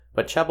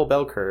but Chapel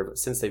Bell Curve,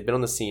 since they've been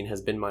on the scene,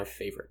 has been my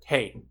favorite.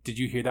 Hey, did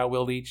you hear that,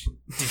 Will Leach?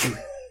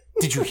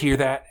 Did you hear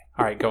that?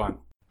 All right, go on.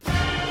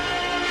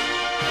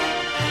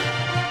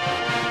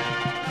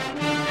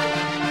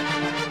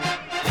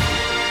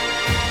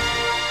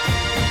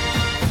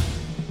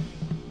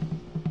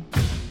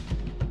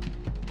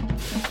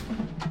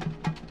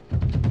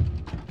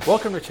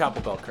 Welcome to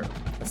Chapel Bell Curve,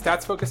 a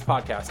stats-focused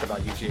podcast about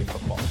UGA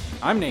football.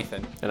 I'm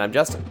Nathan. And I'm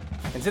Justin.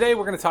 And today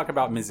we're going to talk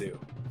about Mizzou.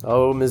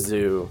 Oh,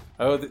 Mizzou.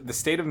 Oh, the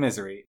state of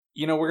misery.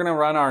 You know, we're going to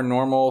run our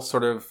normal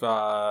sort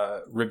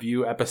of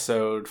review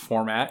episode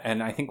format.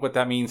 And I think what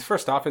that means,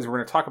 first off, is we're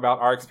going to talk about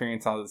our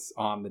experience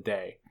on the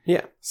day.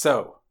 Yeah.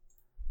 So,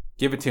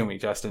 give it to me,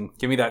 Justin.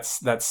 Give me that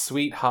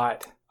sweet,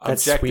 hot,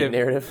 objective sweet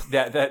narrative.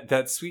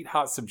 That sweet,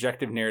 hot,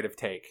 subjective narrative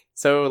take.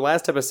 So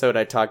last episode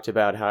I talked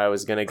about how I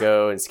was going to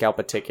go and scalp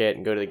a ticket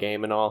and go to the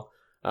game and all.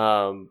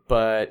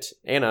 But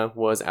Anna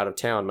was out of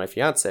town, my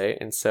fiance.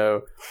 And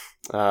so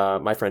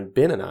my friend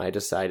Ben and I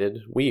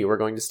decided we were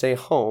going to stay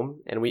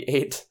home, and we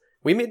ate.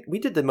 We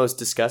did the most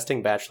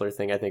disgusting bachelor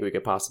thing I think we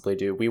could possibly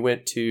do. We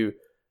went to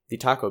the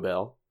Taco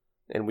Bell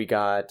and we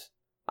got,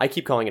 I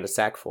keep calling it a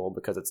sack full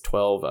because it's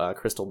 12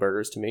 Crystal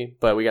burgers to me,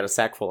 but we got a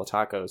sack full of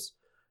tacos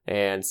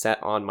and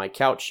sat on my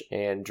couch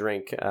and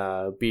drank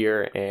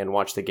beer and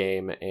watched the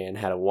game and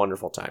had a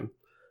wonderful time.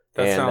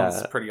 That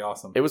sounds pretty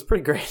awesome. It was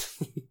pretty great.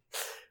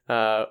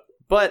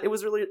 But it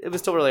was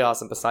still really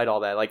awesome beside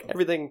all that. Like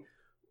everything,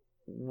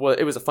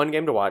 it was a fun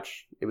game to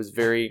watch. It was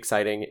very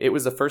exciting. It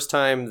was the first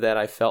time that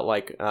I felt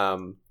like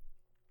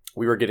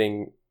we were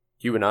getting,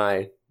 you and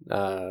I,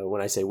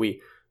 when I say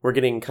we're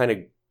getting kind of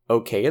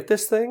okay at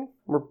this thing.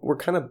 We're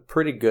kind of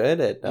pretty good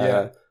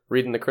at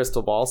reading the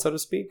crystal ball, so to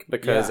speak,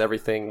 because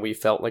everything we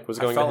felt like was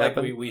going to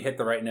happen. Like we hit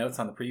the right notes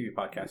on the preview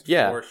podcast.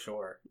 Yeah, for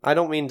sure. I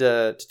don't mean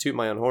to toot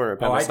my own horn or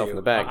pat myself in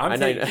the back. I'm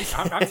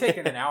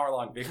taking an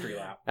hour-long victory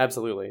lap.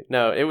 Absolutely.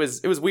 No, it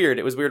was weird.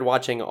 It was weird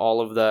watching all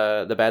of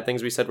the bad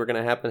things we said were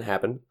going to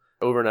happen.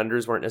 Over and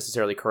unders weren't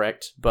necessarily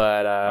correct,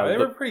 but they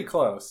were pretty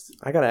close.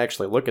 I got to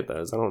actually look at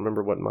those. I don't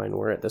remember what mine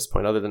were at this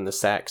point, other than the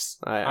sacks.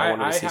 I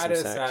wanted to see some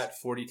sacks. I had us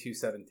at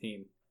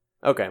 42-17.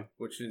 Okay.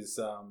 Which is,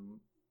 a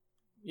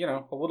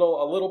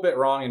little bit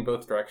wrong in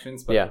both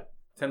directions, but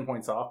 10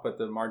 points off, but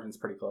the margin's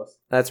pretty close.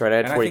 That's right. I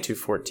had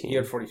 42-14. You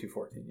had 42-14,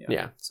 yeah.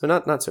 Yeah, so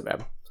not so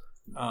bad.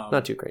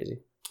 Not too crazy.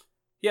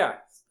 Yeah.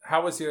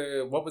 What was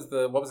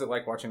it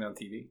like watching it on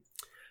TV?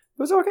 It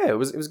was okay. It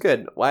was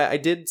good. I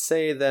did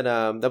say that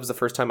that was the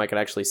first time I could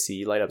actually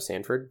see Light Up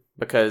Sanford,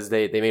 because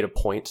they made a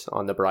point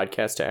on the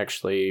broadcast to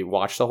actually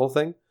watch the whole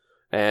thing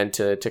and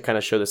to kind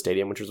of show the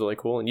stadium, which was really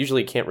cool. And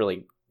usually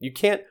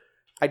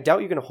I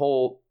doubt you can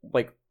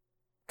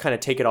kind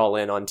of take it all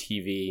in on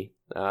TV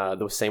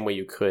the same way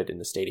you could in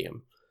the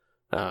stadium.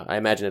 I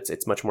imagine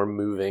it's much more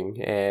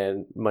moving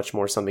and much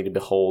more something to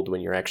behold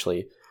when you're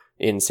actually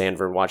in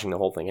Sanford watching the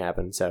whole thing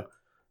happen. So,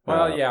 but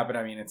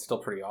I mean, it's still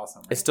pretty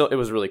awesome. Right? It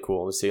was really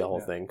cool to see the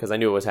whole thing, because I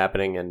knew it was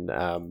happening, and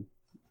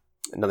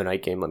another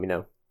night game let me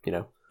know.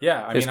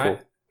 Yeah, I cool.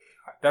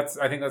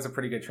 I think that's a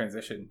pretty good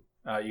transition.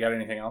 You got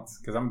anything else?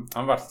 Because I'm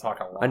about to talk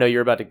a lot. I know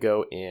you're about to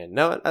go in.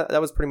 No,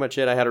 that was pretty much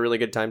it. I had a really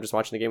good time just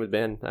watching the game with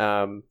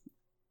Ben.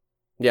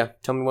 Yeah,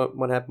 tell me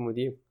what happened with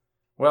you.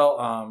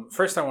 Well,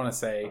 first I want to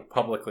say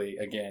publicly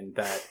again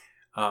that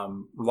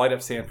Light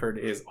Up Sanford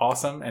is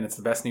awesome, and it's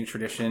the best new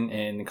tradition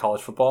in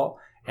college football,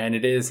 and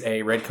it is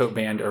a Redcoat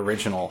Band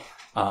original.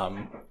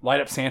 Light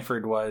Up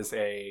Sanford was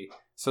a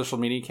social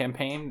media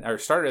campaign, or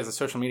started as a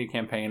social media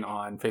campaign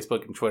on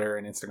Facebook and Twitter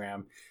and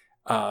Instagram,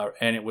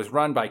 and it was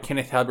run by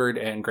Kenneth Hubbard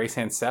and Grace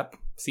Ann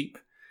Seep,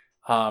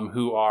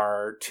 who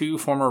are two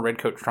former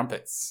Redcoat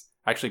trumpets.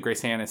 Actually,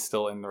 Grace Ann is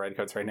still in the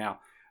Redcoats right now.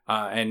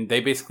 And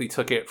they basically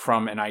took it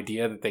from an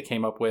idea that they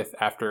came up with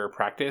after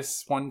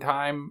practice one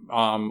time,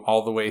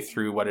 all the way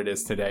through what it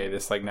is today,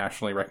 this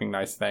nationally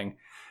recognized thing.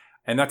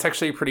 And that's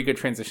actually a pretty good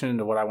transition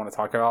into what I want to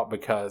talk about,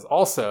 because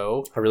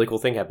also a really cool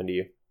thing happened to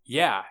you.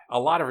 Yeah, a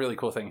lot of really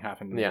cool things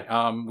happened to me.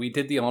 Yeah. We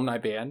did the alumni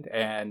band,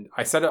 and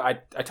I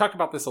talked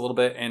about this a little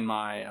bit in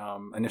my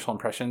initial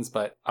impressions,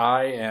 but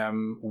I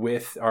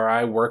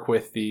work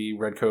with the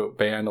Redcoat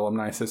Band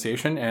Alumni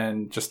Association,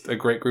 and just a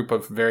great group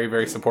of very,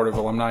 very supportive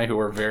alumni who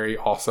are very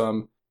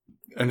awesome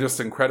and just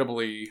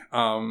incredibly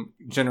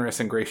generous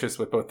and gracious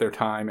with both their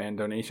time and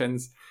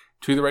donations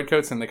to the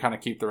Redcoats, and they kind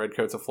of keep the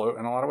Redcoats afloat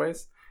in a lot of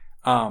ways.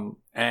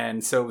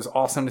 And so it was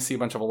awesome to see a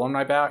bunch of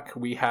alumni back.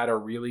 We had a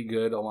really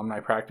good alumni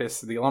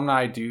practice. The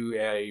alumni do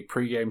a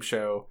pregame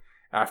show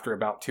after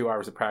about 2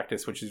 hours of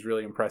practice, which is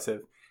really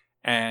impressive.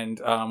 And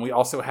we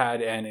also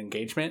had an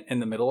engagement in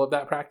the middle of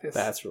that practice.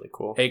 That's really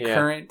cool.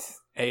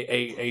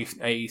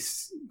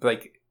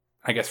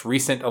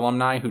 Recent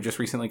alumni who just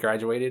recently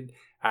graduated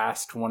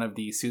asked one of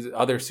the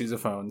other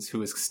sousaphones,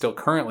 who is still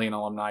currently an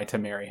alumni, to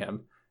marry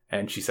him.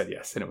 And she said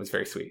yes, and it was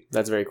very sweet.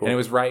 That's very cool. And it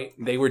was right.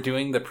 They were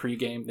doing the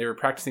pregame. They were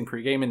practicing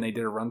pregame, and they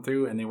did a run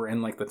through, and they were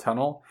in the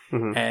tunnel.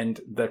 Mm-hmm.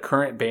 And the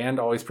current band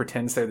always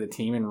pretends they're the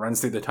team and runs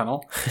through the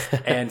tunnel.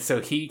 And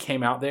so he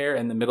came out there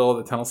in the middle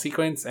of the tunnel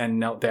sequence and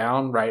knelt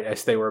down right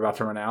as they were about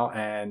to run out.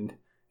 And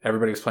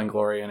everybody was playing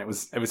Glory, and it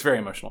was very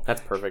emotional.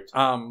 That's perfect.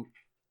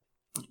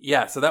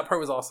 Yeah, so that part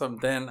was awesome.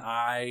 Then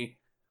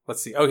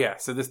let's see. Oh yeah,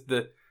 so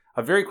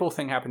a very cool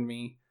thing happened to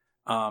me.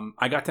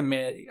 I got to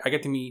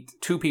meet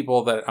two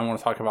people that I want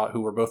to talk about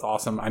who were both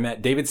awesome. I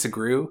met David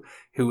Segru,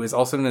 who is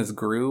also known as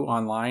Gru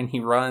online. He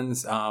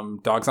runs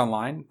Dogs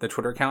Online, the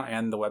Twitter account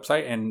and the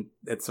website, and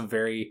it's a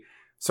very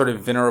sort of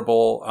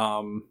venerable,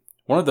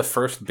 one of the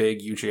first big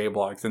UGA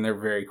blogs, and they're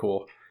very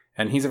cool.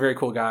 And he's a very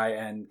cool guy,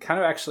 and kind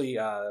of actually,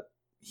 I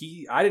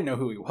didn't know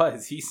who he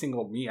was. He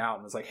singled me out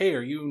and was like, "Hey,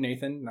 are you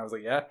Nathan?" And I was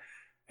like, "Yeah."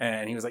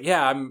 And he was like,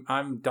 "Yeah,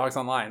 I'm Dogs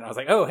Online." And I was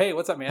like, "Oh, hey,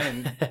 what's up,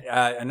 man?"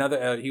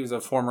 And he was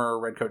a former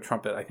Redcoat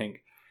Trumpet, I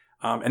think.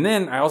 And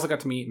then I also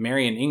got to meet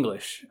Marion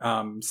English.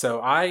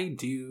 So I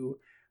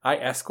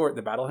escort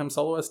the Battle Hymn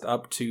soloist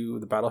up to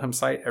the Battle Hymn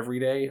site every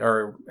day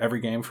or every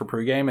game for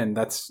pregame, and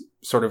that's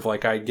sort of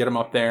like I get them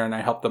up there and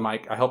I help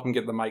them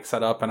get the mic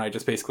set up, and I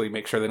just basically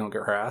make sure they don't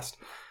get harassed.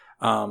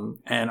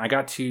 And I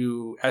got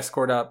to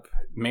escort up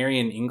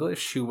Marion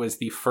English, who was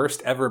the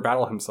first ever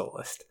Battle Hymn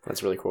soloist.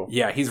 That's really cool.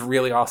 Yeah, he's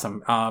really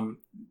awesome.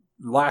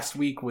 Last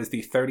week was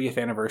the 30th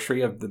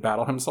anniversary of the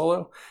Battle Hymn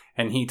solo,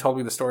 and he told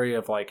me the story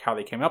of like how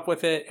they came up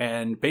with it.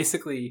 And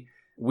basically,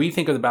 we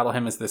think of the Battle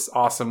Hymn as this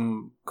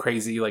awesome,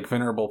 crazy, like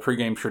venerable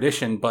pregame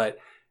tradition, but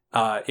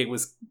it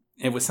was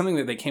something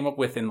that they came up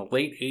with in the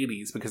late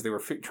 80s because they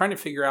were trying to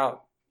figure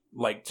out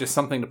like just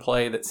something to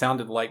play that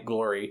sounded like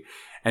Glory.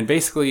 And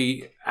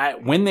basically,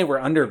 when they were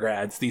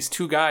undergrads, these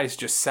two guys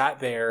just sat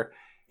there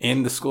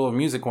in the School of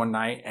Music one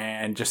night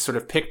and just sort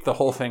of picked the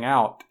whole thing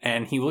out.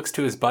 And he looks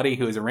to his buddy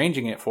who is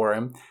arranging it for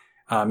him,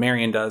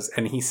 Marion does,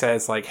 and he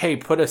says like, "Hey,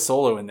 put a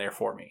solo in there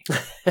for me."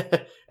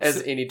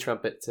 As any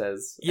trumpet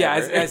says. Yeah,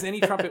 as any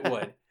trumpet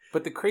would.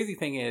 But the crazy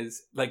thing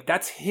is, like,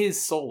 that's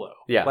his solo.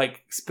 Yeah.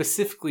 Like,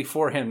 specifically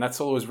for him. That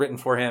solo was written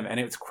for him. And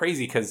it's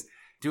crazy because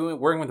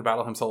working with the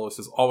Battle Hymn soloist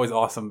is always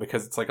awesome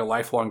because it's like a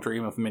lifelong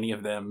dream of many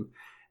of them.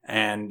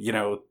 And, you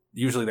know,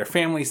 usually their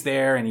family's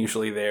there, and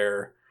usually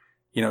there's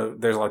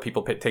a lot of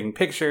people taking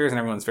pictures, and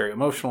everyone's very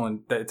emotional,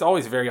 and it's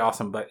always very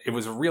awesome. But it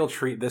was a real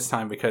treat this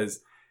time because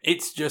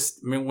it's just,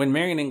 when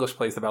Marion English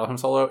plays the Battle Hymn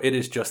solo, it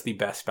is just the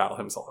best Battle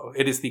Hymn solo.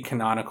 It is the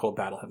canonical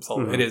Battle Hymn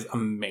solo. Mm-hmm. It is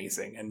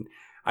amazing. And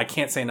I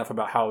can't say enough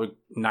about how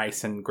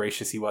nice and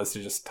gracious he was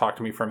to just talk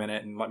to me for a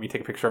minute and let me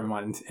take a picture of him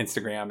on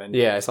Instagram. And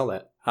yeah, I saw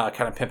that.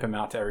 Kind of pimp him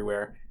out to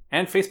everywhere.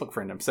 And Facebook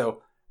friend him.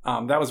 So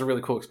that was a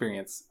really cool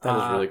experience. That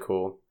was really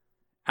cool.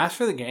 As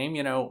for the game,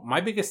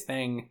 my biggest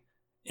thing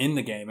in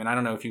the game, and I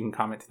don't know if you can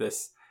comment to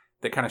this,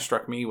 that kind of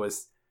struck me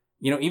was,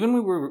 even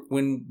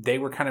when they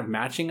were kind of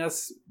matching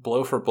us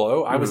blow for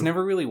blow, I was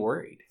never really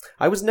worried.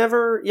 I was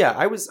never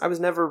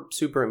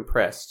super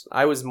impressed.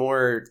 I was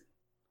more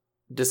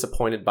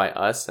disappointed by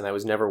us, and I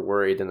was never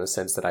worried in the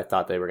sense that I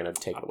thought they were going to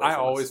take it away from us. I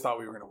always thought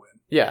we were going to win.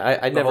 Yeah,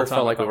 I never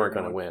felt like we weren't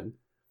going to win.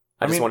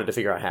 I just wanted to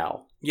figure out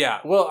how. Yeah,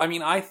 well, I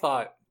mean, I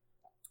thought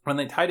when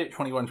they tied it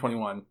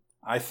 21-21,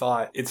 I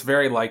thought it's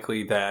very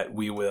likely that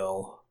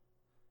we'll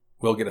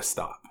get a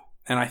stop.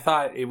 And I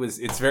thought it was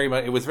very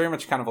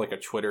much kind of like a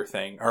Twitter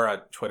thing, or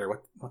a Twitter,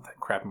 what the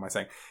crap am I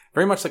saying?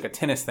 Very much like a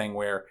tennis thing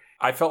where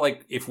I felt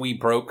like if we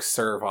broke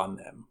serve on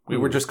them, we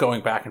were just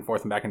going back and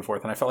forth and back and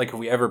forth. And I felt like if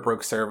we ever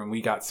broke serve and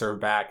we got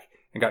served back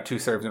and got two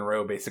serves in a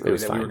row, basically,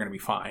 that we were going to be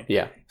fine.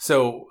 Yeah.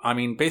 So, I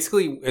mean,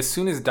 basically, as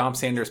soon as Dom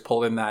Sanders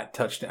pulled in that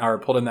touchdown, or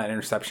pulled in that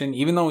interception,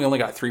 even though we only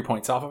got 3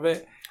 points off of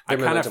it, I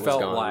kind of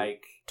felt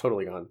like...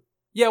 Totally gone.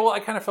 Yeah, well, I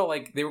kind of felt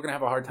like they were going to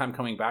have a hard time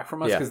coming back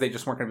from us because they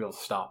just weren't going to be able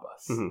to stop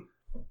us. Mm-hmm.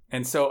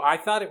 And so I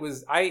thought at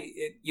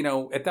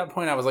that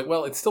point I was like,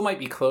 well, it still might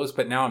be close,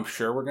 but now I'm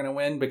sure we're going to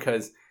win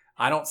because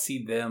I don't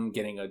see them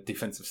getting a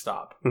defensive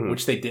stop,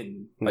 which they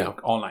didn't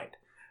all night.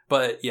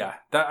 But yeah,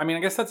 I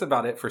guess that's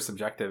about it for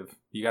subjective.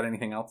 You got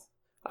anything else?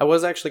 I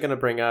was actually going to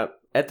bring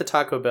up at the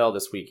Taco Bell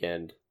this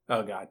weekend.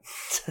 Oh God.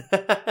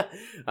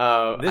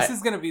 This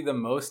is going to be the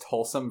most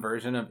wholesome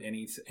version of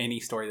any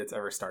story that's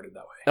ever started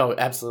that way. Oh,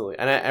 absolutely.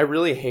 And I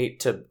really hate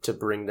to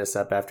bring this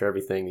up after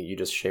everything that you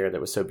just shared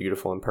that was so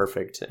beautiful and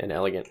perfect and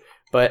elegant.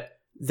 But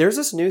there's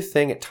this new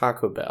thing at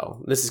Taco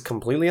Bell. This is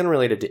completely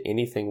unrelated to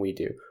anything we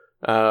do.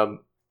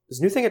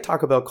 This new thing at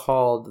Taco Bell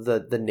called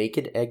the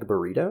Naked Egg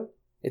Burrito.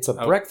 It's a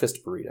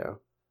breakfast burrito.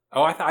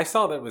 Oh, I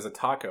saw that it was a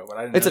taco, but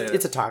I didn't know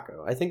it's a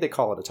taco. I think they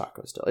call it a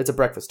taco still. It's a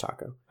breakfast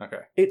taco.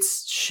 Okay.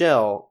 Its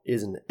shell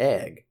is an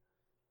egg.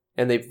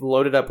 And they've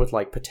loaded up with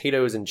like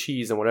potatoes and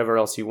cheese and whatever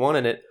else you want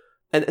in it.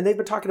 And they've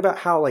been talking about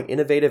how like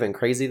innovative and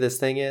crazy this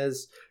thing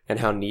is and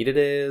how neat it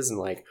is. And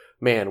like,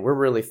 man, we're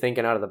really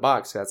thinking out of the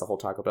box. That's the whole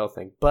Taco Bell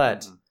thing.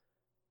 But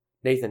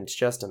Nathan, it's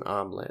just an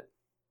omelet.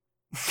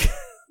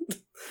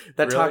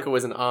 That really? Taco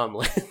is an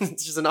omelet.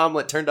 It's just an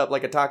omelet turned up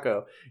like a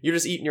taco. You're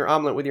just eating your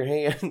omelet with your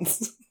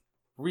hands.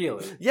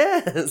 Really?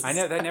 Yes. I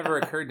know, that never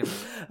occurred to me.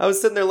 I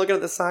was sitting there looking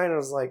at the sign and I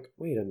was like,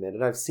 wait a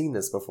minute, I've seen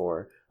this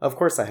before. Of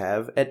course I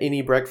have. At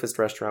any breakfast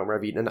restaurant where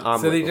I've eaten an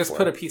omelet. So they just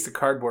put a piece of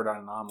cardboard on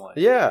an omelet.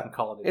 Yeah. And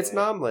call it a It's day.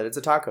 an omelet. It's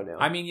a taco now.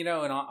 I mean,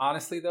 and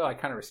honestly though, I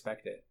kind of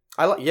respect it.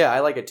 I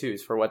like it too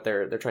for what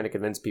they're trying to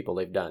convince people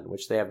they've done,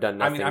 which they have done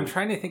nothing. I mean, I'm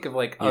trying to think of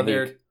like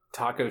unique.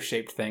 taco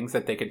shaped things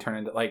that they could turn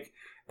into, like,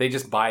 they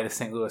just buy the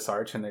St. Louis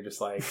Arch and they're just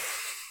like,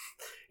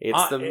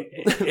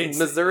 it's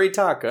Missouri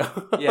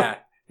taco. Yeah,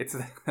 it's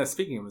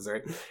speaking of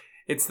Missouri,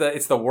 it's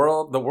the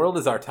world. The world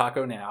is our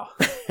taco now.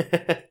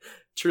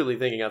 Truly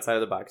thinking outside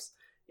of the box.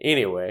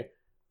 Anyway,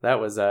 that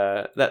was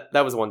that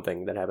was one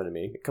thing that happened to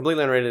me.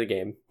 Completely unrelated to the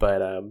game,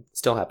 but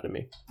still happened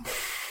to me.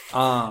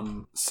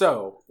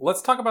 So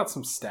let's talk about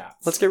some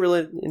stats. Let's get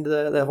really into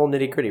the whole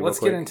nitty gritty. Let's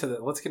get into the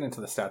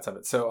stats of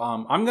it. So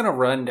I'm gonna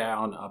run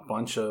down a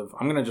bunch of.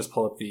 I'm gonna just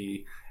pull up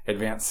the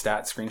advanced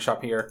stats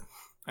screenshot here,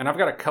 and I've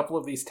got a couple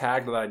of these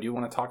tagged that I do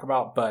want to talk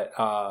about. But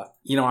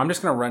I'm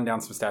just gonna run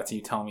down some stats. And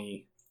you tell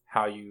me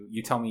how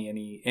you tell me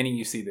any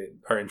you see that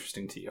are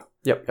interesting to you.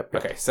 Yep.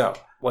 Okay, so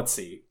let's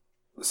see.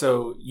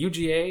 So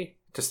UGA,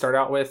 to start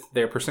out with,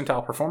 their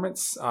percentile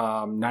performance,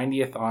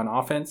 90th on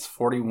offense,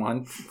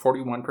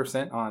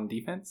 41% on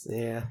defense.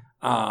 Yeah.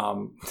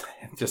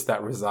 Just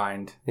that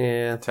resigned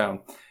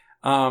tone.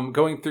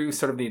 Going through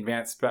sort of the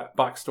advanced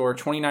box score,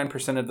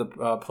 29% of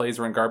the plays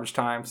were in garbage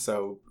time,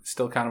 so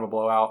still kind of a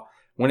blowout.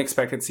 Win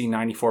expectancy,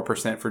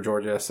 94% for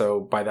Georgia, so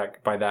by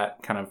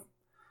that kind of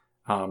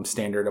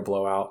standard, a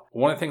blowout.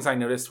 One of the things I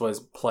noticed was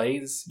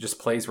plays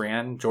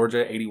ran.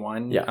 Georgia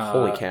 81. Yeah,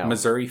 holy cow.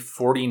 Missouri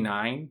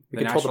 49. We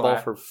controlled the ball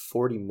for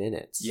 40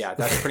 minutes. Yeah,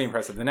 that's pretty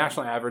impressive. The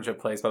national average of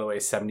plays, by the way,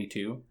 is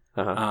 72.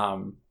 Uh-huh.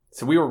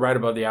 So we were right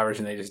above the average,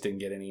 and they just didn't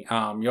get any.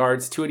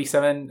 Yards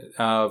 287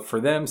 for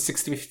them,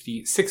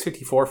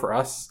 654 for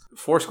us.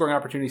 4 scoring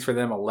opportunities for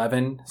them,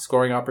 11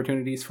 scoring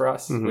opportunities for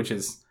us, which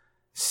is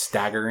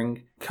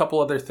staggering. Couple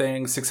other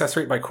things. Success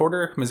rate by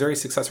quarter. Missouri's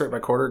success rate by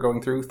quarter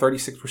going through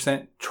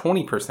 36%,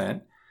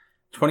 20%,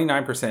 29%,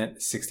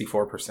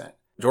 64%.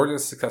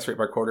 Georgia's success rate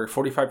by quarter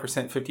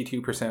 45%,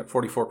 52%,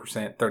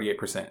 44%,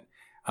 38%.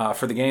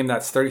 For the game,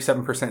 that's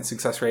 37%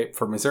 success rate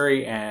for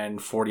Missouri and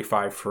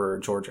 45% for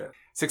Georgia.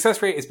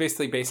 Success rate is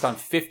basically based on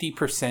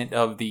 50%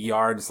 of the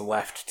yards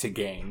left to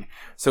gain.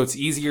 So it's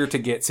easier to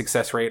get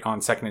success rate on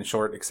second and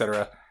short,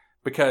 etc.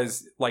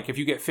 Because, like, if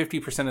you get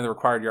 50% of the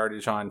required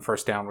yardage on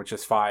first down, which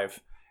is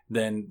 5,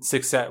 then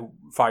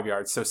 5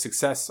 yards. So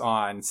success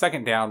on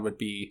second down would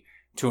be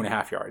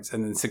 2.5 yards.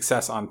 And then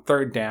success on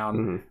third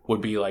down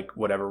would be like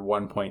whatever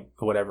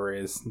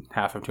is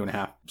half of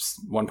 2.5,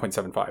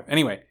 1.75.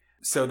 Anyway,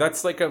 so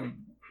that's like a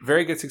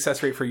very good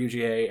success rate for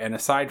UGA. And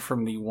aside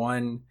from the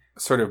one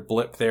sort of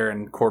blip there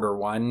in quarter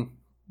one,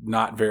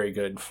 not very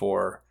good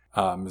for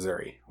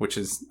Missouri, which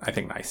is, I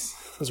think, nice.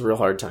 It was a real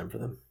hard time for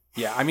them.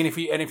 Yeah, I mean, if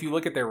you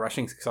look at their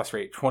rushing success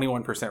rate,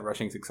 21%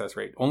 rushing success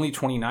rate, only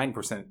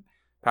 29%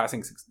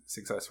 passing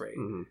success rate.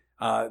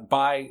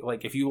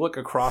 If you look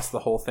across the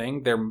whole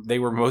thing, they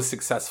were most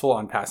successful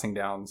on passing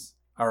downs,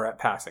 or at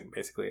passing,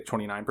 basically, at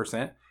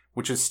 29%,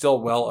 which is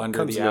still well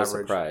under the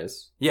average.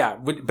 Surprise. Yeah,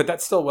 but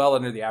that's still well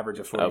under the average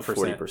of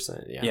 40%.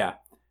 40%, yeah. Yeah.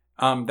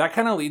 That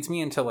kind of leads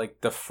me into, like,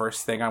 the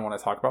first thing I want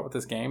to talk about with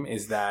this game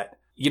is that,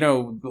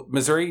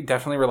 Missouri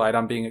definitely relied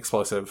on being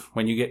explosive.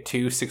 When you get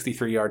 2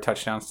 63-yard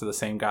touchdowns to the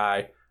same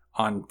guy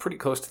on pretty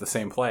close to the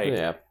same play.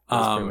 Yeah,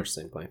 that's pretty much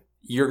the same play.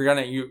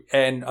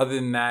 And other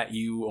than that,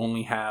 you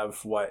only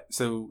have what?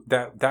 So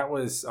that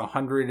was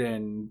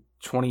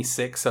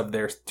 126 of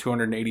their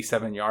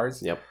 287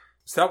 yards. Yep.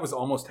 So that was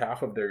almost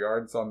half of their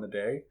yards on the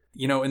day.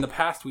 In the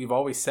past, we've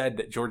always said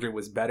that Georgia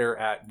was better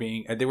at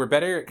they were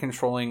better at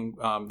controlling,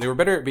 they were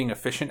better at being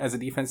efficient as a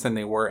defense than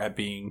they were at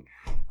being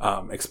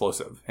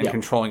explosive and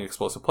controlling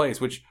explosive plays,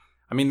 which,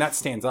 I mean, that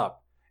stands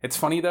up. It's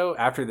funny, though,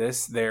 after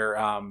this,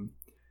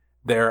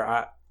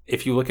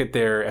 if you look at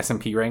their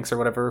S&P ranks or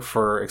whatever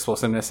for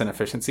explosiveness and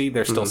efficiency,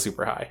 they're still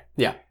super high.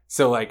 Yeah.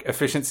 So, like,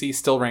 efficiency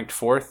still ranked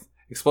 4th.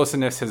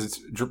 Explosiveness has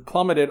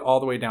plummeted all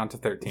the way down to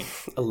 13.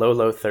 A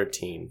low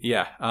 13.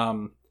 Yeah.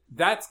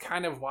 That's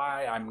kind of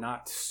why I'm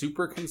not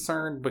super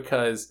concerned,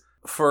 because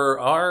for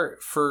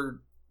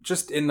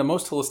just in the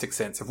most holistic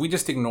sense, if we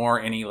just ignore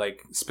any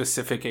like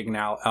specific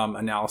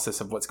analysis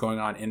of what's going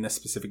on in this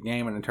specific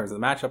game and in terms of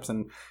the matchups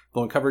and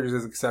blown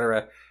coverages,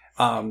 etc.,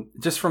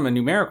 just from a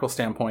numerical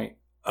standpoint,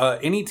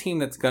 any team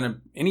that's gonna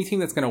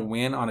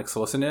win on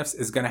explosiveness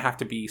is gonna have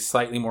to be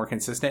slightly more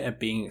consistent at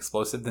being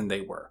explosive than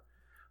they were.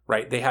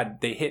 Right, they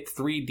hit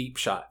 3 deep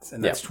shots,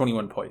 and that's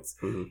 21 points.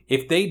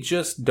 If they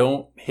just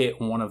don't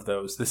hit one of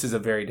those, this is a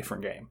very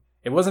different game.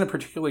 It wasn't a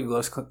particularly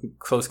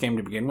close game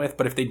to begin with,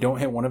 but if they don't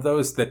hit one of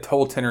those, the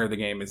whole tenor of the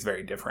game is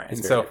very different.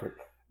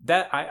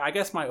 That I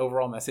guess my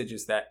overall message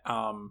is that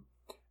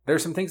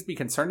there's some things to be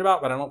concerned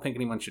about, but I don't think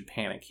anyone should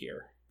panic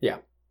here. Yeah,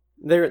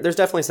 there's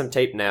definitely some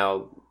tape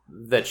now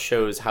that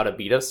shows how to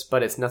beat us,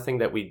 but it's nothing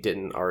that we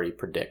didn't already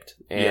predict.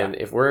 And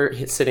if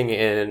we're sitting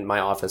in my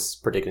office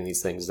predicting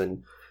these things,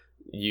 then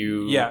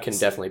you can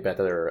definitely bet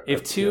that there are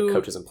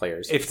coaches and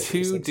players. If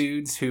 2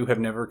 dudes who have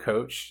never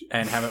coached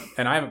and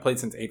I haven't played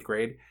since 8th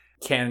grade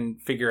can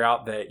figure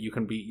out that you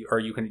can beat, or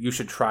you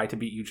should try to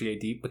beat UGA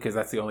deep because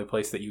that's the only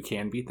place that you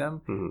can beat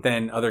them,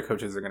 then other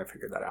coaches are going to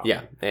figure that out.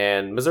 Yeah,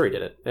 and Missouri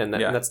did it, and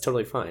that's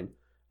totally fine.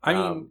 I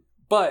mean,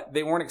 but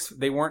they weren't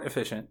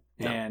efficient,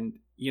 no. And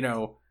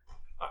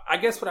I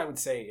guess what I would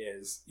say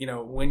is,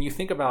 when you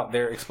think about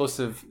their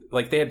explosive,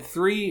 like they had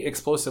 3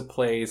 explosive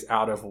plays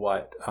out of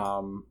what?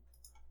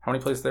 How many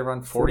plays did they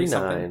run? 40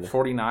 something?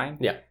 49?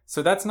 Yeah.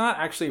 So that's not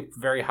actually a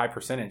very high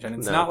percentage. And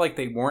it's not like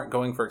they weren't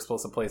going for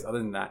explosive plays other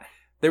than that.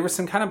 There was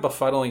some kind of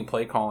befuddling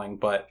play calling,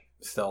 but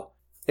still.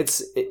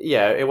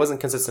 It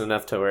wasn't consistent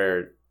enough to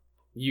where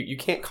you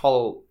can't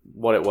call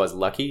what it was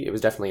lucky. It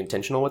was definitely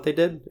intentional what they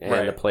did.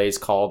 And the plays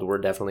called were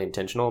definitely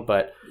intentional,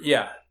 but...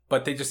 Yeah,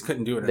 but they just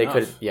couldn't do it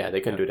enough.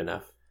 They couldn't do it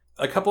enough.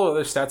 A couple of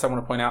other stats I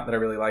want to point out that I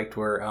really liked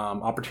were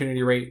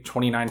opportunity rate,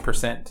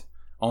 29%.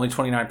 Only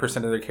 29%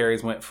 of their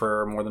carries went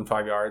for more than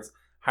 5 yards.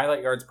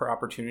 Highlight yards per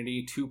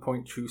opportunity,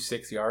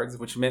 2.26 yards,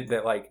 which meant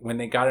that like when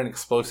they got an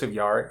explosive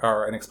yard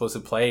or an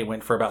explosive play, it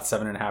went for about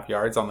 7.5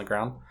 yards on the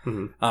ground,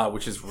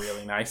 which is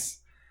really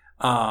nice.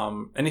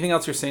 Anything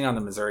else you're seeing on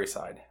the Missouri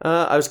side?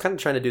 I was kind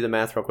of trying to do the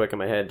math real quick in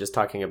my head, just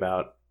talking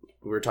about,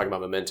 we were talking about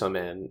momentum,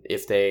 and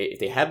if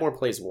they had more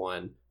plays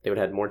won, they would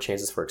have had more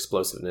chances for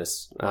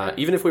explosiveness.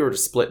 Even if we were to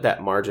split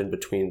that margin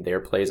between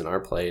their plays and our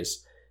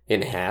plays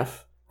in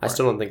half, I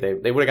still don't think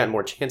they would have gotten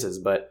more chances,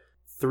 but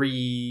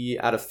 3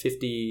 out of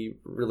 50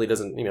 really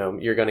doesn't,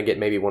 you're going to get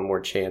maybe one more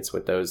chance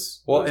with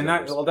those. Well,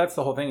 that's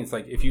the whole thing. It's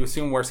like, if you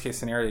assume worst case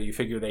scenario, you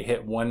figure they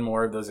hit one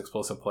more of those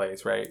explosive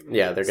plays, right?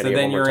 Yeah, they're going to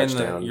get one more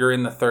touchdown. You're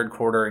in the third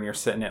quarter and you're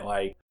sitting at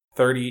like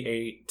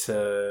 38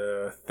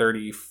 to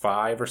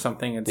 35 or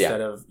something instead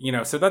of,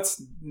 so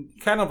that's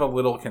kind of a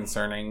little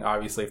concerning,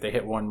 obviously, if they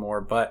hit one more,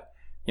 but,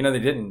 they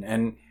didn't.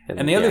 And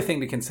the other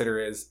thing to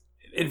consider is,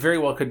 it very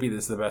well could be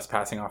this is the best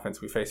passing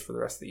offense we face for the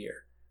rest of the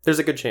year. There's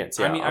a good chance.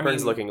 Yeah,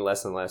 Auburn's looking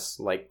less and less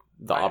like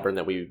the Auburn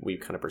that we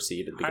kind of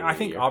perceived at the beginning of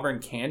the year. I think Auburn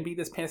can be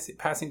this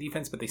passing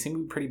defense, but they seem to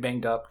be pretty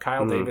banged up.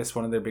 Kyle Davis,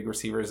 one of their big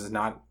receivers, is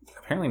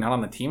apparently not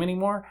on the team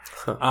anymore.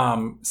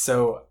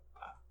 So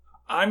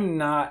I'm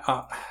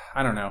not.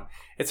 I don't know.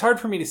 It's hard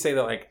for me to say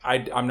that like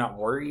I'm not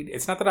worried.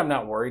 It's not that I'm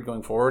not worried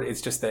going forward. It's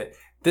just that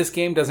this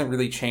game doesn't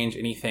really change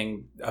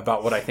anything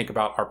about what I think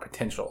about our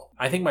potential.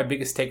 I think my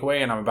biggest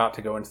takeaway, and I'm about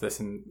to go into this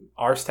in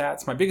our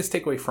stats, my biggest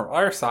takeaway from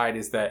our side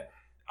is that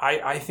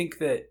I think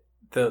that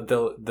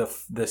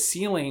the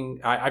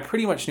ceiling, I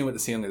pretty much knew what the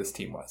ceiling of this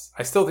team was.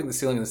 I still think the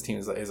ceiling of this team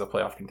is a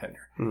playoff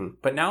contender.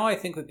 But now I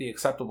think that the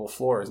acceptable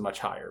floor is much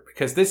higher,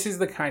 because this is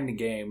the kind of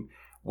game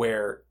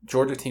where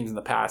Georgia teams in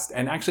the past,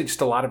 and actually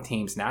just a lot of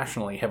teams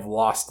nationally, have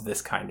lost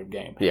this kind of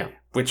game. Yeah.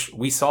 Which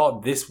we saw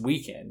this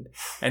weekend.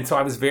 And so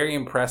I was very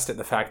impressed at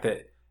the fact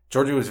that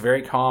Georgia was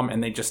very calm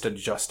and they just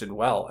adjusted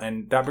well.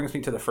 And that brings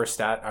me to the first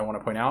stat I want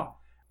to point out.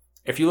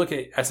 If you look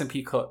at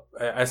S&P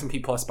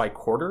Plus by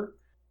quarter,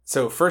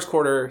 so first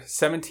quarter,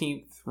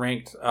 17th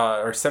ranked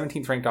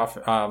off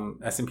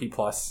S&P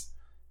Plus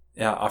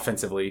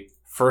offensively,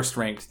 first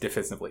ranked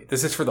defensively.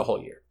 This is for the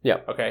whole year. Yeah.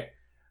 Okay.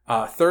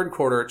 Third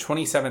quarter,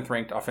 27th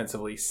ranked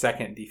offensively,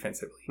 second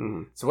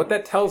defensively. So what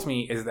that tells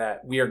me is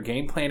that we are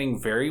game planning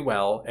very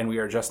well, and we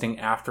are adjusting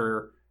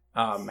after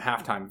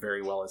halftime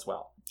very well as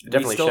well. It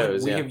definitely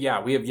shows. We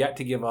have yet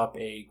to give up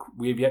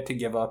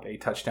a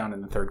touchdown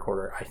in the third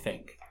quarter, I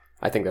think.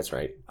 I think that's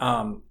right.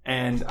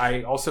 And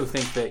I also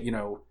think that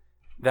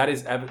that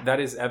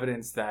is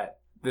evidence that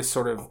this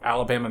sort of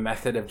Alabama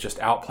method of just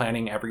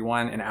outplanning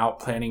everyone and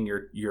outplanning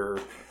your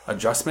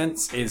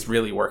adjustments is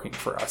really working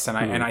for us. And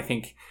I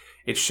think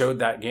it showed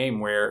that game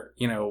where,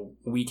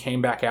 we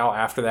came back out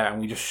after that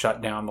and we just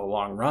shut down the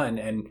long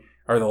run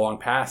or the long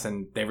pass,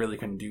 and they really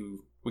couldn't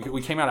do.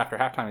 We came out after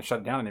halftime and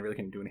shut it down, and they really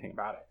couldn't do anything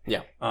about it.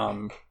 Yeah.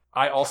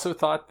 I also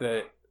thought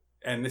that,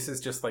 and this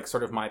is just like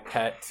sort of my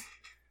pet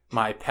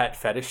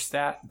fetish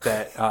stat,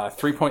 that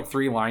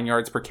 3.3 line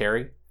yards per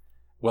carry,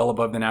 well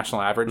above the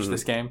national average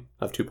this game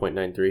of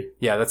 2.93.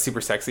 Yeah, that's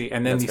super sexy.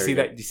 And then do you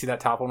see that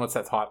top one? What's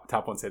that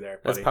top one say there,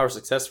 buddy? That's power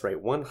success rate,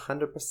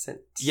 100%.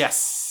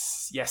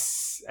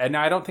 Yes. And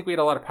I don't think we had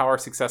a lot of power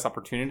success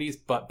opportunities,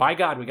 but by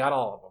God, we got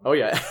all of them. Oh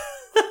yeah.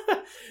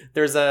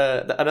 There's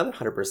another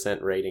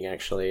 100% rating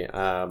actually.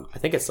 I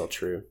think it's still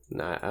true.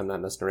 I'm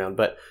not messing around,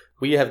 but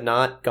we have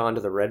not gone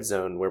to the red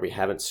zone where we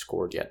haven't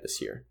scored yet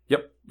this year.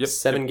 Yep.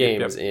 7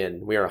 games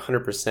in, we are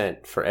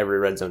 100% for every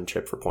red zone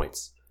trip for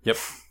points. Yep.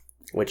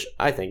 Which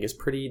I think is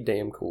pretty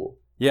damn cool.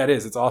 Yeah, it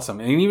is. It's awesome.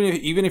 And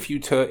even if you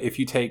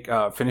take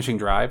finishing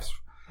drives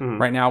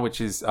right now,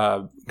 which is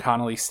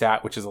Connolly's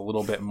stat, which is a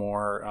little bit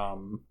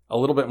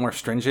more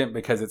stringent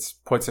because it's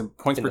points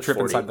per trip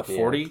 40, inside the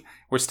 40. Yeah.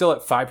 We're still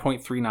at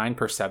 5.39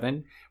 per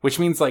 7, which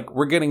means like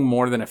we're getting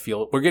more than a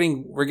field. We're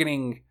getting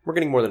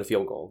more than a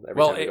field goal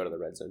every time we go to the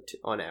red zone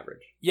on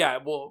average. Yeah,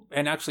 well,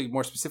 and actually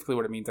more specifically,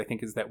 what it means I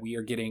think is that we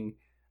are getting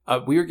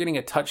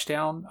a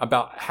touchdown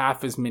about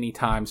half as many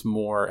times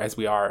more as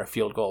we are a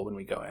field goal when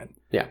we go in.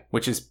 Yeah.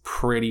 Which is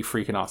pretty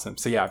freaking awesome.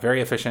 So yeah,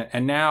 very efficient.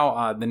 And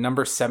now the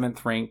number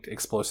 7th ranked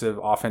explosive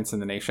offense in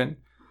the nation.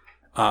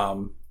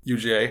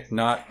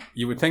 UGA,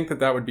 you would think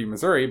that would be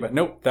Missouri, but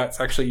nope, that's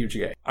actually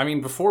UGA. I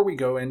mean, before we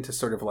go into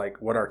sort of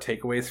like what our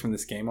takeaways from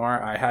this game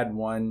are, I had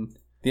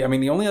the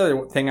only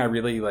other thing I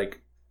really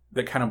like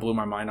that kind of blew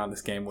my mind on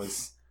this game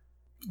was,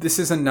 this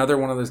is another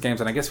one of those games,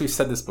 and I guess we've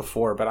said this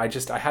before, but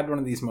I had one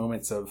of these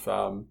moments of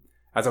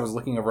as I was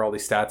looking over all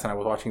these stats and I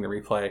was watching the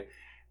replay,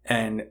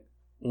 and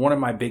one of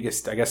my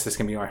biggest, I guess this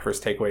can be my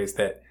first takeaway, is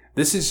that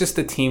this is just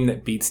a team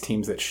that beats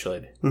teams that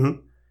should.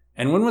 Mm-hmm.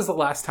 And when was the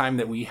last time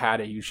that we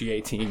had a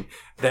UGA team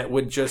that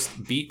would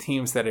just beat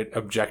teams that it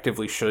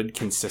objectively should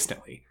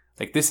consistently?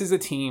 Like, this is a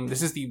team,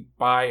 this is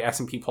by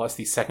S&P Plus,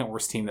 the second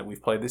worst team that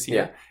we've played this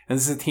year. Yeah. And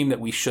this is a team that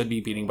we should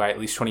be beating by at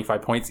least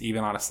 25 points,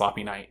 even on a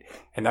sloppy night.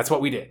 And that's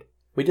what we did.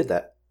 We did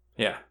that.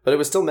 Yeah. But it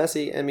was still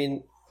messy. I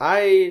mean,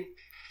 I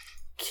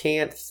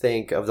can't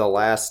think of the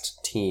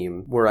last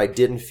team where I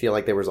didn't feel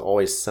like there was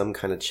always some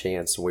kind of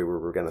chance we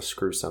were going to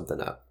screw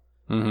something up.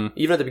 Mm-hmm.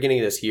 Even at the beginning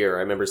of this year,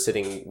 I remember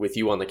sitting with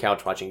you on the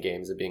couch watching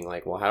games and being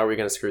like, well, how are we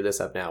going to screw this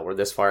up now? We're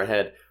this far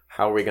ahead.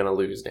 How are we going to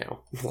lose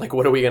now? Like,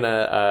 what are we going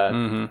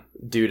to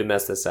do to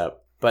mess this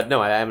up? But no,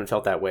 I haven't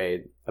felt that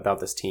way about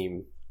this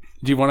team.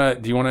 Do you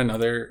want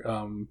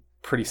another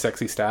pretty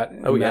sexy stat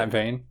in that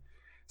vein?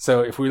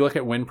 So if we look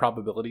at win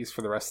probabilities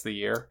for the rest of the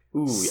year,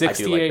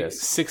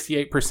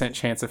 68%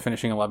 chance of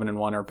finishing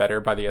 11-1 or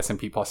better by the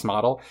S&P Plus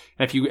model.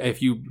 And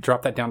if you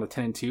drop that down to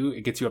 10-2,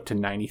 it gets you up to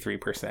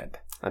 93%.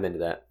 I'm into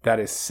that. That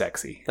is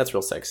sexy. That's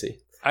real sexy.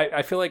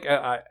 I feel like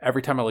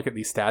every time I look at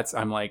these stats,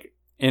 I'm like,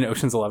 in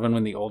Ocean's 11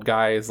 when the old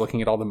guy is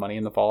looking at all the money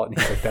in the vault and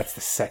he's like, that's the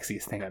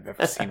sexiest thing I've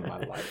ever seen in my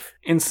life.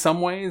 In some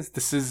ways,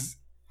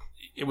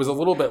 it was a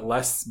little bit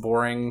less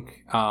boring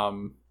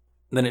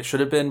than it should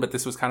have been, but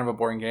this was kind of a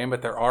boring game.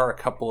 But there are a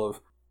couple of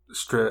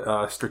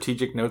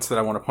strategic notes that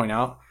I want to point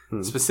out,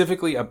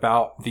 specifically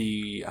about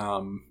the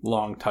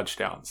long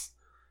touchdowns.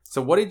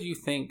 So what did you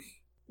think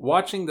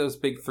watching those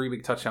three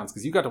big touchdowns?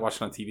 Because you got to watch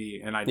it on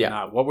TV and I did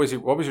not. What was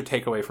your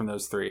takeaway from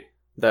those three?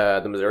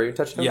 The Missouri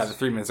touchdowns? Yeah, the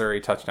 3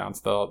 Missouri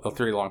touchdowns, the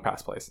 3 long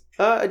pass plays.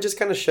 It just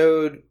kind of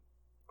showed,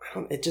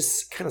 it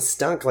just kind of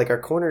stunk. Like, our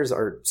corners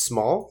are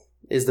small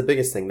is the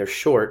biggest thing. They're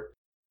short.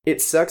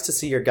 It sucks to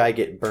see your guy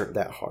get burnt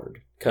that hard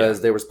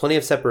because there was plenty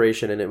of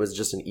separation and it was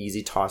just an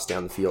easy toss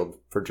down the field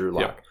for Drew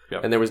Lock.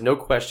 Yep. And there was no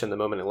question the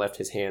moment it left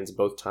his hands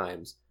both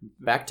times,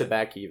 back to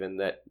back even,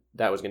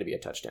 that was going to be a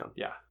touchdown.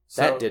 Yeah.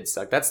 So, that did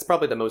suck. That's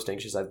probably the most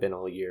anxious I've been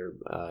all year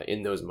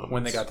in those moments.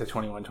 When they got to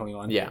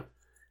 21-21. Yeah.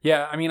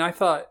 Yeah, I mean,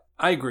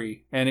 I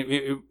agree, and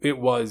it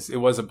was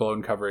a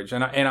blown coverage,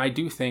 and I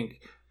do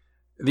think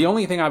the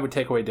only thing I would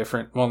take away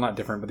not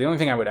different, but the only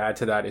thing I would add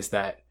to that is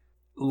that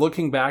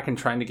looking back and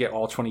trying to get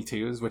all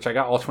 22s, which I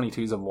got all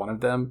 22s of one of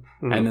them,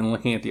 and then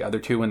looking at the other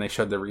two when they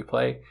showed the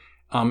replay,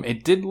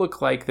 it did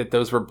look like that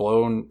those were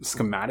blown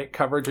schematic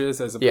coverages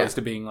as opposed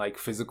to being like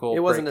physical. It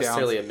wasn't breakdowns.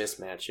 necessarily a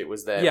mismatch. It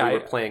was that we were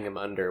playing them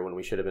under when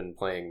we should have been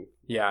playing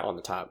on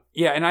the top.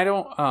 Yeah, and I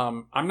don't.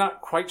 I'm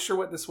not quite sure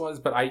what this was,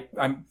 but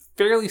I'm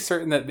fairly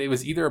certain that it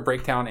was either a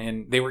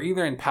breakdown they were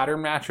either in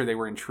pattern match or they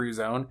were in true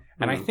zone.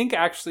 And I think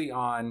actually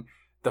on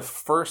the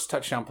first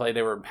touchdown play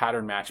they were in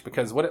pattern match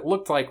because what it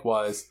looked like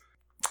was,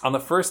 on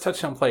the first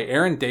touchdown play,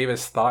 Aaron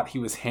Davis thought he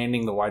was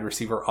handing the wide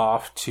receiver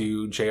off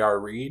to J.R.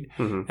 Reed.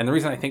 Mm-hmm. And the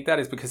reason I think that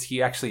is because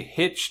he actually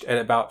hitched at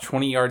about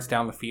 20 yards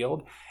down the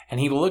field. And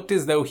he looked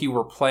as though he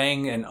were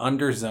playing an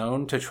under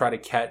zone to try to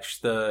catch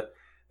there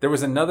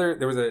was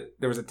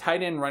a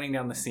tight end running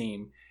down the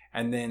seam.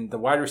 And then the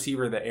wide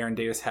receiver that Aaron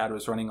Davis had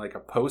was running like a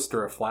post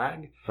or a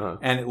flag. Uh-huh.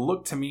 And it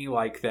looked to me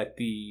like that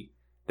the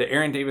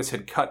Aaron Davis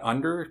had cut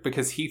under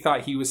because he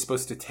thought he was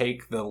supposed to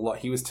take the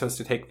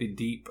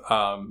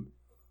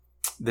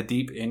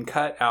deep in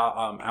cut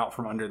out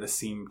from under the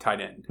seam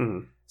tight end.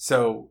 Mm-hmm.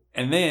 So,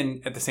 and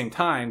then at the same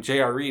time,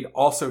 J.R. Reed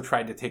also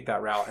tried to take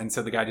that route, and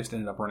so the guy just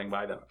ended up running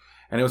by them.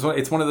 And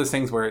it's one of those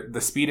things where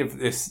the speed of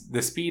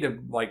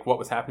like what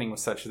was happening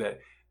was such that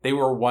they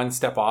were one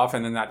step off,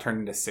 and then that turned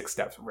into 6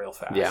 steps real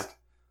fast. Yeah.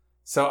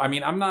 So, I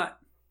mean, I'm not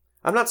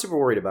super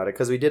worried about it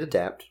because we did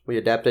adapt. We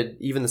adapted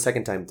even the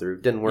second time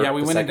through. Didn't work. Yeah,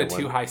 we went into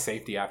 2 high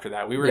safety after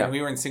that. We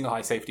were in single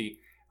high safety,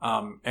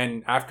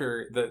 and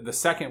after the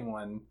second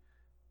one.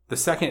 The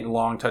second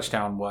long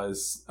touchdown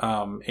was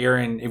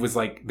Aaron. It was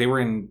like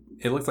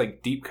it looked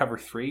like deep cover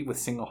 3 with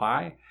single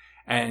high.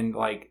 And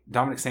like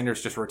Dominic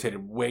Sanders just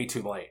rotated way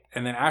too late.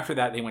 And then after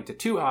that, they went to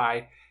 2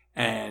 high.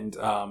 And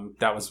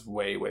that was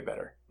way, way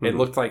better. Mm-hmm. It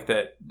looked like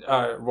that.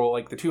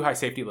 Like the 2 high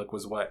safety look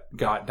was what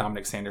got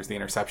Dominic Sanders the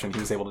interception. He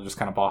was able to just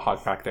kind of ball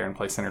hog back there and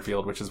play center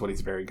field, which is what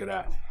he's very good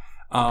at.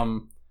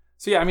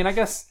 So yeah, I mean, I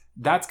guess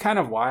that's kind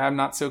of why I'm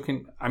not so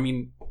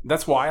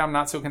that's why I'm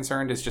not so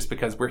concerned is just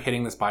because we're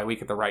hitting this bye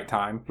week at the right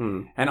time.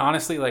 Mm. And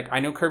honestly, like,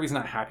 I know Kirby's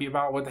not happy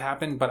about what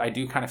happened, but I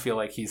do kind of feel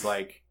like he's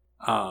like...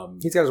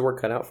 he's got his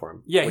work cut out for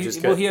him. Yeah,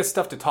 he has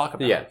stuff to talk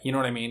about. Yeah. You know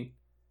what I mean?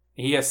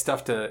 He has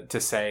stuff to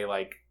say,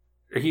 like...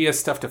 He has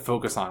stuff to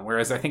focus on.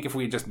 Whereas I think if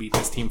we just beat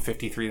this team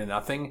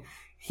 53-0,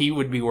 he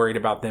would be worried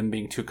about them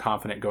being too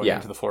confident going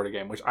into the Florida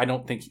game, which I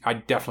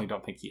definitely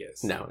don't think he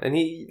is. No, and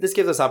this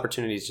gives us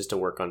opportunities just to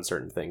work on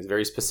certain things,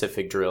 very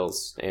specific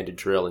drills, and to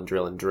drill and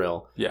drill and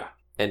drill. Yeah.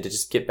 And to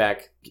just get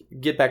back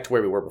to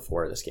where we were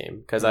before this game.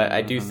 Because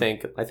I do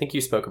think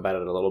you spoke about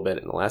it a little bit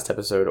in the last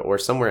episode or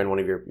somewhere in one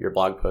of your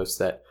blog posts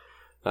that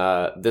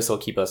this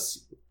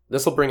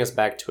will bring us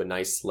back to a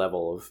nice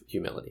level of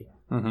humility.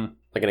 Mm-hmm.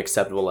 Like an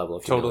acceptable level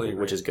of humility,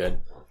 which is good.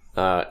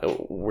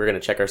 we're going to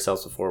check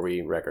ourselves before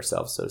we wreck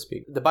ourselves, so to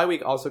speak. The bye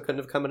week also couldn't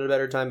have come at a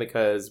better time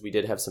because we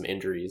did have some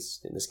injuries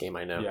in this game,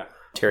 I know. Yeah.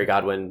 Terry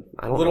Godwin,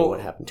 I don't know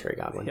what happened to Terry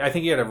Godwin. I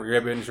think he had a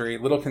rib injury.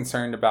 A little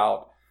concerned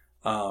about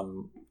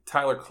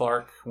Tyler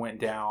Clark went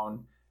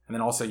down. And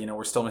then also,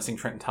 we're still missing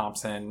Trenton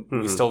Thompson.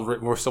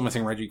 Mm-hmm. We're still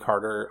missing Reggie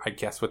Carter, I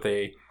guess, with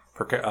a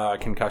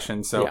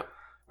concussion. So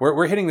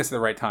we're hitting this at the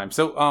right time.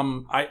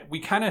 So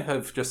we kind of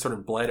have just sort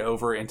of bled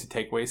over into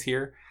takeaways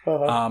here.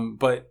 Uh-huh.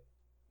 But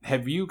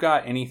have you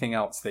got anything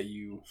else that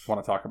you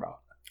want to talk about?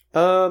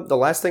 The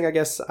last thing I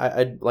guess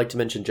I'd like to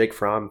mention, Jake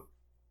Fromm.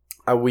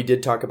 We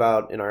did talk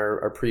about in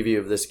our preview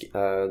of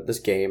this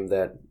game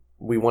that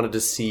we wanted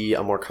to see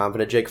a more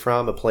confident Jake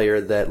Fromm, a player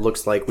that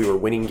looks like we were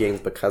winning games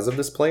because of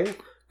this player.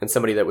 And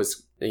somebody that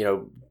was,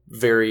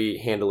 very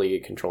handily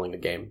controlling the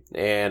game.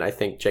 And I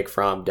think Jake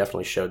Fromm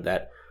definitely showed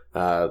that.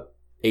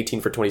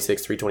 18 for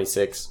 26,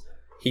 326.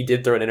 He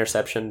did throw an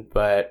interception,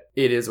 but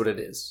it is what it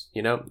is,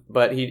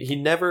 But he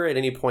never at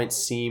any point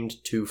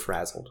seemed too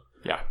frazzled.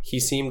 Yeah. He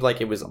seemed like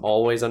it was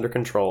always under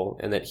control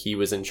and that he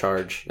was in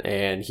charge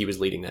and he was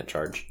leading that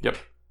charge. Yep.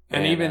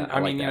 And even,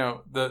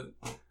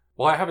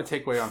 I have a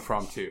takeaway on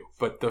Fromm too,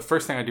 but the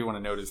first thing I do want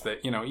to note is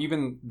that,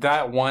 even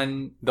that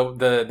one,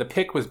 the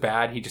pick was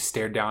bad. He just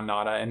stared down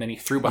Nada and then he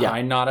threw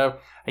behind Nada.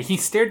 He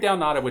stared down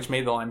Nada, which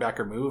made the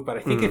linebacker move, but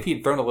I think if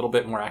he'd thrown a little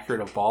bit more accurate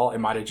of ball, it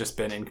might have just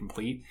been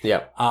incomplete.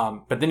 Yeah.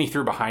 But then he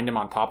threw behind him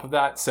on top of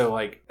that. So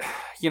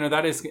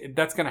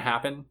that's going to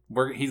happen.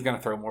 He's going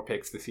to throw more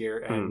picks this year.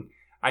 And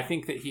I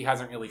think that he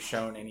hasn't really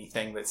shown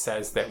anything that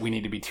says that we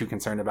need to be too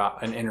concerned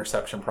about an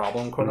interception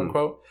problem, quote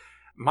unquote.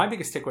 My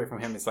biggest takeaway from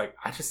him is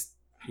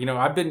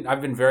I've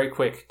been very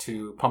quick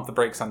to pump the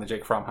brakes on the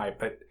Jake Fromm hype,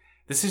 but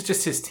this is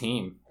just his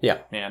team. Yeah.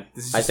 Man.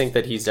 I think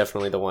that he's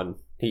definitely the one.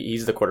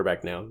 He's the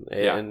quarterback now,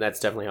 and that's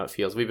definitely how it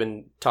feels. We've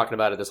been talking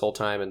about it this whole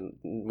time, and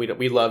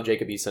we love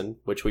Jacob Eason,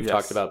 which we've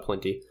talked about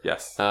plenty.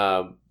 Yes.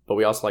 But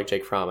we also like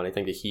Jake Fromm, and I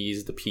think that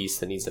he's the piece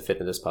that needs to fit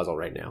in this puzzle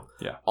right now.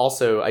 Yeah.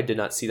 Also, I did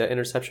not see that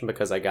interception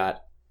because I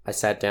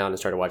sat down and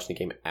started watching the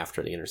game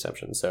after the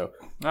interception, so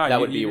that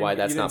would be why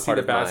that's not part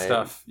of my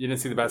stuff. You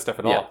didn't see the bad stuff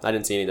at all. Yeah, I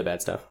didn't see any of the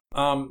bad stuff.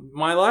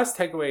 My last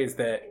takeaway is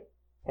that,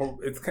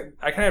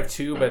 I kind of have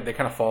two, but they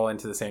kind of fall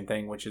into the same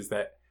thing, which is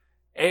that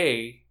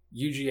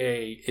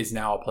UGA is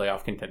now a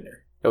playoff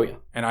contender. Oh yeah,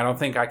 and I don't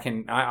think I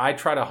can. I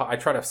try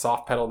to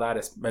soft pedal that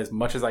as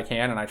much as I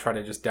can, and I try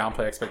to just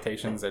downplay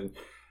expectations and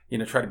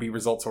try to be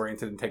results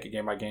oriented and take it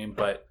game by game.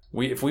 But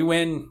if we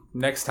win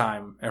next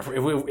time,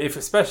 if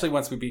especially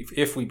once we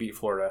beat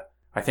Florida,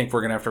 I think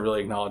we're gonna have to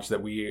really acknowledge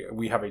that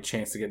we have a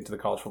chance to get into the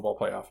college football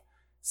playoff.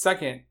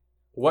 Second,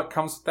 what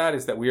comes with that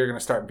is that we are going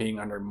to start being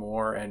under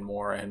more and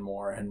more and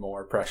more and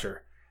more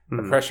pressure.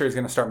 The pressure is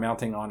going to start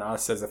mounting on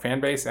us as a fan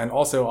base and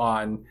also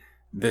on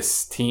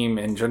this team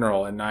in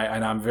general. And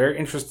I'm very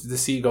interested to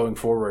see going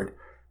forward.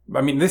 I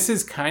mean, this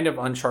is kind of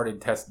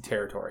uncharted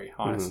territory,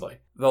 honestly.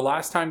 The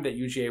last time that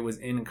UGA was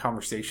in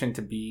conversation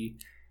to be,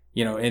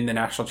 in the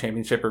national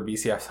championship or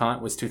BCS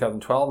hunt was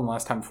 2012. And the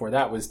last time before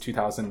that was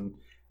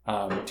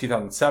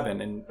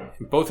 2007. And in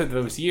both of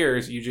those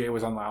years, UGA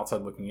was on the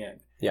outside looking in.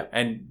 Yeah.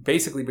 And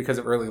basically because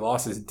of early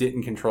losses,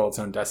 didn't control its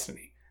own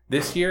destiny.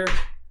 This year,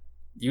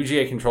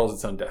 UGA controls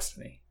its own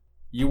destiny.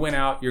 You win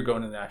out, you're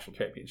going to the national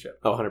championship.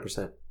 Oh,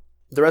 100%.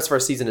 The rest of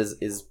our season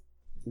is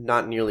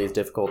not nearly as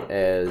difficult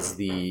as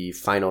the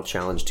final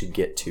challenge to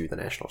get to the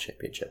national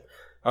championship.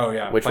 Oh,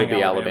 yeah. Which will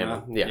be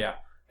Alabama. Yeah.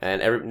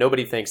 And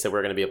nobody thinks that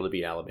we're going to be able to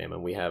beat Alabama.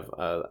 We have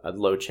a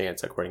low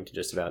chance, according to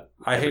just about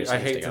every I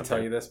hate to out tell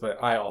there. you this,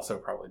 but I also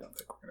probably don't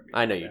think we're going to beat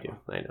I know Alabama. you do.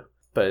 I know.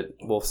 But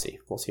we'll see.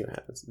 We'll see what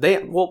happens.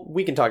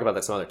 We can talk about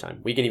that some other time.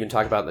 We can even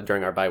talk about that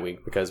during our bye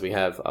week because we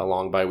have a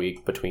long bye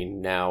week between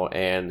now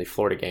and the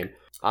Florida game.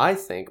 I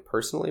think,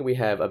 personally, we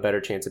have a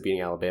better chance of beating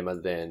Alabama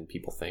than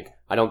people think.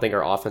 I don't think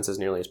our offense is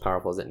nearly as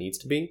powerful as it needs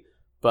to be.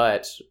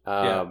 But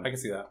I can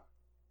see that.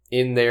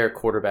 In their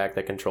quarterback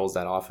that controls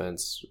that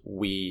offense,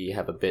 we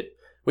have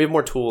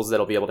more tools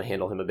that'll be able to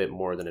handle him a bit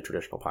more than a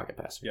traditional pocket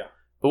passer. Yeah.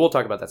 But we'll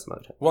talk about that some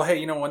other time. Well,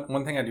 hey,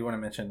 one thing I do want to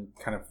mention,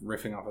 kind of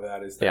riffing off of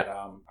that, is that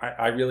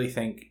I really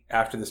think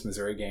after this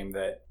Missouri game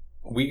that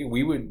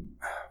we would,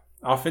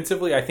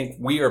 offensively, I think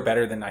we are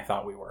better than I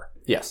thought we were.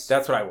 Yes.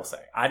 That's what I will say.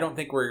 I don't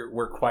think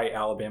we're quite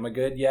Alabama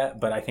good yet,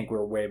 but I think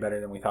we're way better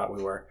than we thought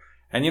we were.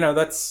 And,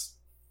 that's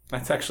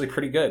actually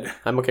pretty good.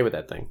 I'm okay with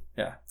that thing.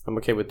 Yeah. I'm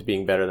okay with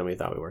being better than we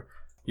thought we were.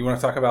 You want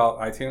to talk about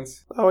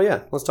iTunes? Oh,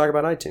 yeah. Let's talk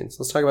about iTunes.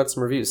 Let's talk about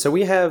some reviews. So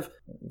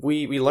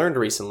we learned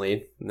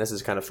recently, and this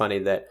is kind of funny,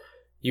 that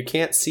you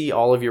can't see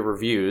all of your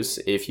reviews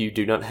if you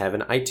do not have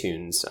an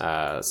iTunes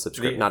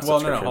subscription.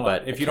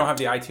 But if you don't have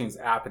the iTunes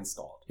app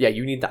installed. Yeah,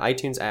 you need the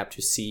iTunes app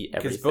to see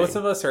everything. Because both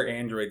of us are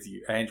Android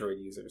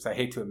users. I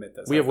hate to admit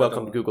this. We have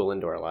welcomed Google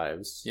into our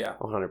lives. Yeah.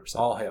 100%.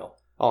 All hail.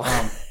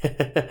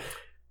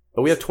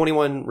 But we have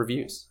 21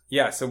 reviews.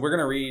 Yeah, so we're going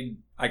to read,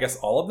 I guess,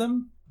 all of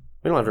them?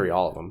 We don't have to read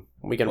all of them.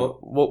 We can.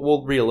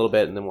 We'll read a little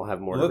bit, and then we'll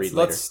have more to read later.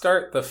 Let's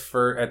start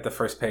at the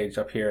first page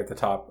up here at the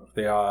top.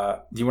 Do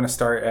you want to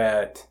start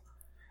at...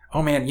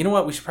 Oh man, you know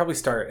what? We should probably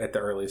start at the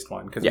earliest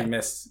one because we've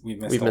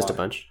missed a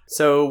bunch.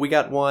 So we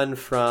got one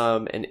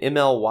from an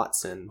ML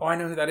Watson. Oh, I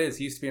know who that is.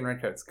 He used to be in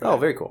Redcoats. Go ahead.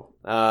 Very cool.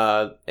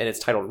 And it's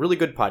titled "Really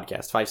Good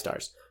Podcast," 5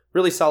 stars.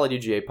 Really solid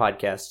UGA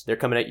podcast. They're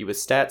coming at you with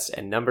stats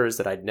and numbers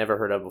that I'd never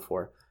heard of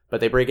before, but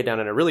they break it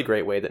down in a really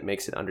great way that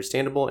makes it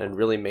understandable and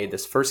really made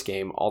this first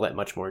game all that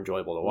much more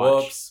enjoyable to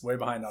watch. Whoops, way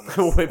behind on this.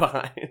 Way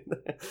behind.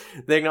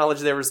 They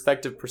acknowledge their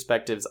respective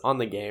perspectives on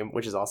the game,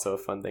 which is also a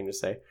fun thing to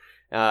say,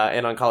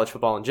 and on college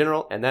football in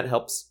general, and that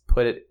helps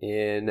put it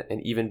in an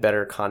even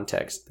better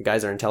context. The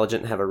guys are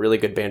intelligent and have a really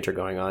good banter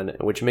going on,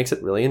 which makes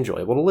it really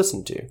enjoyable to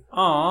listen to.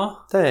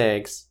 Aw.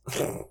 Thanks.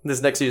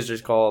 This next user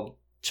is called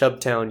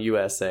Chubtown,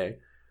 USA.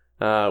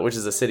 Which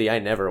is a city I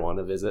never want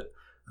to visit.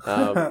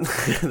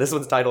 This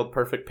one's titled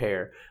Perfect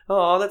Pair.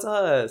 Oh, that's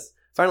us.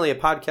 Finally, a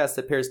podcast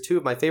that pairs 2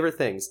 of my favorite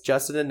things,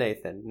 Justin and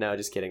Nathan. No,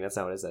 just kidding. That's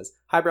not what it says.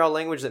 Highbrow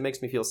language that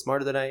makes me feel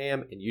smarter than I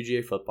am, and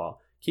UGA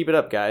football. Keep it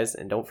up, guys,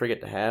 and don't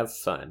forget to have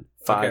fun.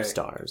 5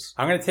 stars.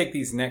 I'm going to take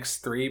these next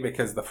 3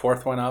 because the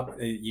 4th one up,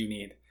 you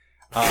need.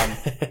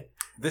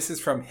 This is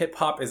from Hip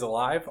Hop is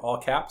Alive, all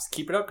caps.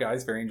 Keep it up,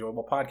 guys. Very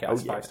enjoyable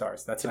podcast. 5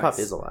 stars. That's Hip nice. Hop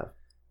is alive.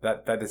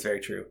 That is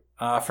very true.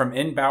 From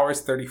N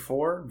Bowers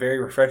 34, very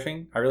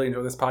refreshing. I really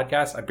enjoy this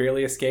podcast. I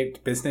barely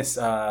escaped business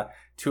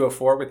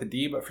 204 with the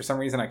D, but for some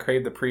reason I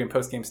crave the pre and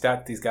post game stat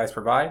that these guys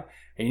provide.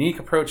 A unique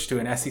approach to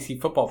an SEC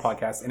football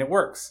podcast, and it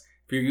works.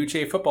 If you're a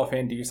UGA football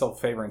fan, do yourself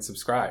a favor and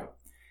subscribe.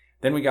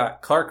 Then we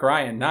got Clark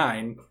Ryan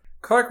 9.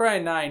 Clark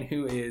Ryan 9,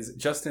 who is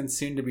Justin's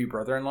soon-to-be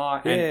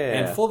brother-in-law,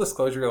 and full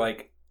disclosure,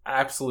 like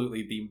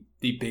absolutely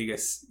the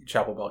biggest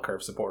Chapel Bell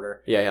Curve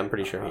supporter. Yeah, I'm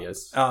pretty sure he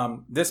is.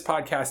 This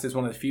podcast is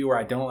one of the few where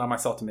I don't allow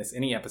myself to miss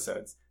any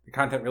episodes. The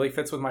content really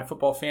fits with my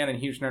football fan and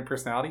huge nerd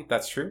personality.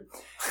 That's true.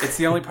 It's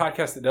the only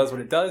podcast that does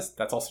what it does.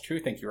 That's also true.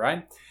 Thank you,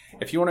 Ryan.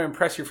 If you want to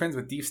impress your friends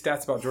with deep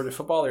stats about Georgia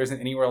football, there isn't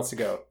anywhere else to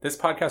go. This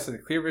podcast has a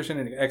clear vision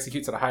and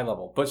executes at a high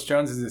level. Butch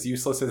Jones is as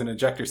useless as an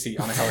ejector seat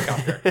on a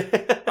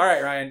helicopter. All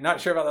right, Ryan. Not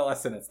sure about that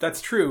last sentence.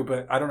 That's true,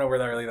 but I don't know where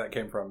that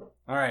came from.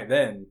 All right,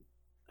 then.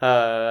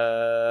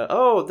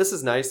 This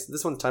is nice.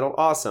 This one's titled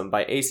Awesome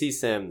by AC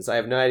Sims. I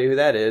have no idea who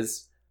that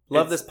is.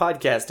 Love this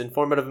podcast.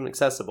 Informative and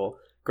accessible.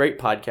 Great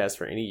podcast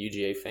for any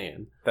UGA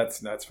fan.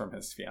 That's from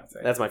his fiance.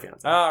 That's my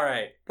fiance. All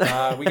right.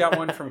 We got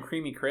one from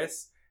Creamy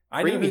Chris.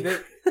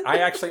 I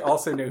actually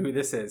also know who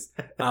this is.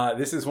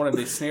 This is one of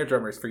the snare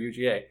drummers for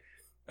UGA.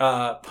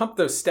 Pump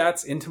those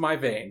stats into my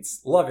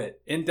veins. Love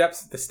it.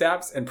 In-depth the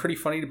stats and pretty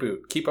funny to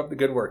boot. Keep up the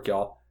good work,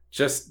 y'all.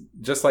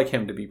 Just like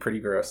him to be pretty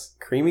gross.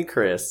 Creamy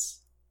Chris.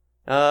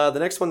 The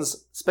next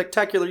one's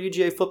Spectacular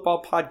UGA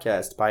Football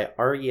Podcast by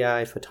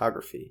REI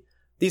Photography.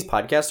 These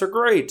podcasts are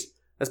great,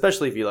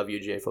 especially if you love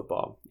UGA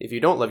football. If you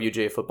don't love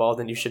UGA football,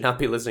 then you should not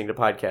be listening to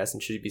podcasts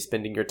and should be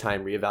spending your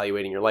time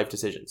reevaluating your life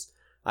decisions.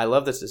 I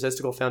love the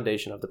statistical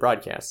foundation of the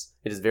broadcasts.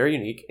 It is very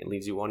unique and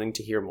leaves you wanting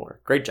to hear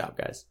more. Great job,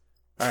 guys.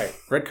 All right.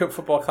 Redcoat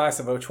football class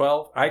of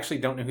 012. I actually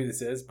don't know who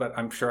this is, but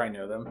I'm sure I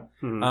know them.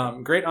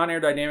 Mm-hmm. Great on-air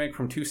dynamic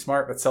from 2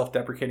 smart but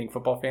self-deprecating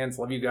football fans.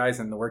 Love you guys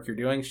and the work you're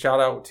doing. Shout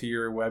out to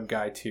your web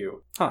guy,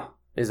 too. Huh.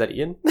 Is that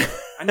Ian?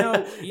 I know.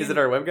 Ian, is it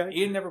our web guy?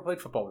 Ian never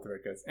played football with the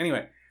Redcoats.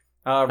 Anyway,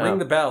 Ring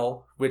the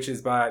Bell, which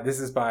is by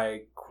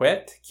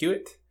Quet.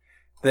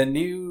 The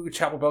new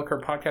Chapel Bell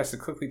Curve podcast is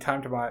quickly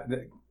climbed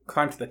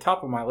to the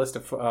top of my list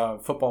of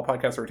football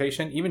podcast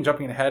rotation, even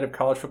jumping ahead of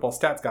college football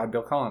stats god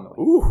Bill Connolly.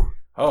 Ooh.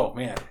 Oh,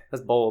 man.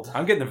 That's bold.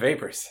 I'm getting the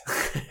vapors.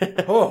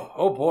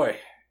 oh, boy.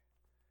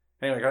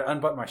 Anyway, I got to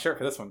unbutton my shirt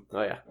for this one.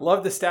 Oh, yeah.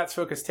 Love the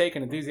stats-focused take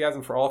and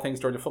enthusiasm for all things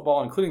Georgia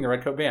football, including the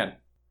Redcoat Band.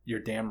 You're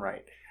damn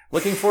right.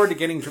 Looking forward to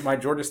getting my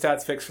Georgia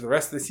stats fixed for the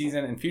rest of the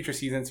season and future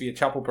seasons via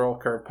Chapel Bell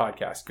Curve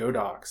podcast. Go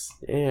Dogs.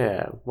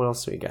 Yeah. What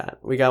else we got?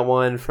 We got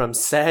one from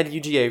Sad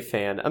UGA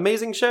Fan.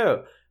 Amazing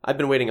show. I've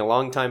been waiting a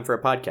long time for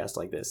a podcast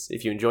like this.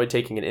 If you enjoy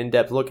taking an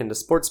in-depth look into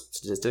sports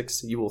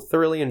statistics, you will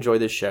thoroughly enjoy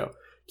this show.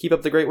 Keep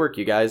up the great work,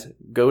 you guys.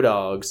 Go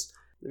Dogs.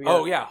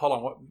 Oh, yeah. Hold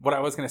on. What I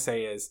was going to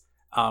say is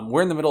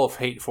we're in the middle of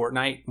Hate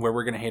Fortnite where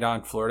we're going to hate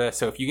on Florida.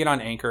 So if you get on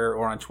Anchor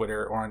or on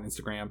Twitter or on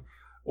Instagram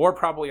or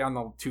probably on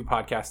the 2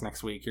 podcasts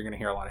next week, you're going to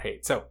hear a lot of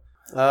hate. So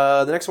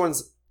the next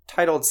one's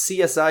titled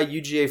CSI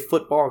UGA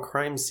Football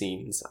Crime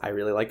Scenes. I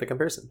really like the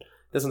comparison.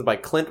 This one's by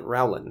Clint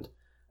Rowland.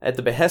 At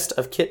the behest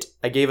of Kit,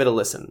 I gave it a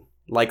listen.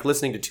 Like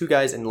listening to 2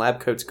 guys in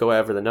lab coats go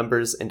over the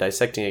numbers and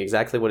dissecting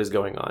exactly what is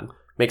going on.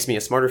 Makes me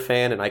a smarter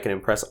fan and I can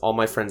impress all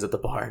my friends at the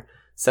bar.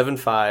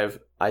 7.5,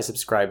 I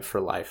subscribe for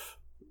life.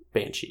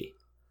 Banshee.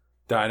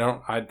 That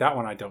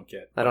one I don't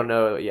get. I don't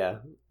know, yeah.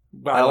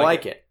 But I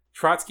like it.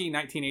 Trotsky,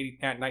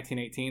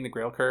 1918, the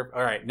Grail Curve.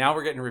 All right, now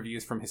we're getting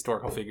reviews from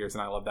historical figures,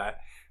 and I love that.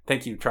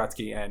 Thank you,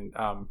 Trotsky, and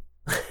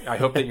I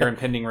hope that your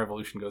impending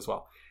revolution goes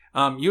well.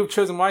 You have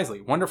chosen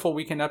wisely. Wonderful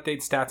weekend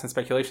updates, stats, and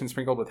speculation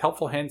sprinkled with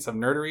helpful hints of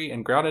nerdery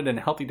and grounded in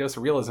a healthy dose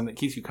of realism that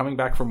keeps you coming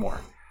back for more.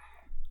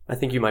 I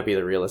think you might be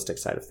the realistic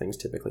side of things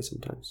typically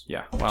sometimes.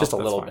 Yeah. Well, just a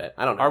little bit.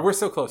 I don't know. We're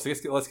so close.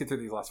 Let's get through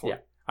these last 4. Yeah.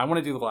 I want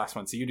to do the last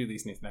one, so you do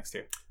these next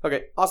 2.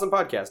 Okay. Awesome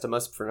podcast. A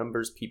must for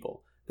numbers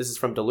people. This is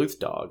from Duluth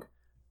Dog.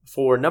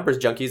 For numbers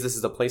junkies, this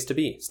is a place to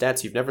be.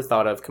 Stats you've never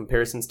thought of,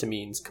 comparisons to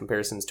means,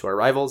 comparisons to our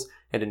rivals,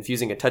 and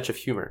infusing a touch of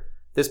humor.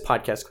 This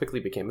podcast quickly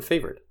became a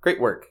favorite. Great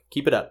work.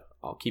 Keep it up.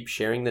 I'll keep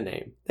sharing the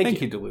name.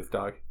 Thank you, Duluth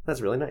Dog. That's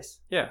really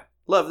nice. Yeah.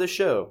 Love this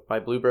show by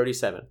Blue Brody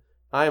 7.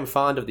 I am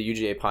fond of the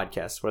UGA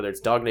podcast, whether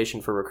it's Dog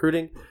Nation for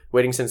recruiting,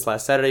 Waiting Since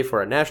Last Saturday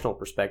for a national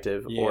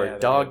perspective, or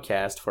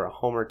Dogcast for a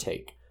homer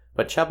take.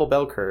 But Chapel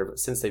Bell Curve,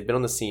 since they've been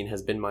on the scene,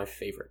 has been my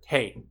favorite.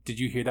 Hey, did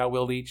you hear that,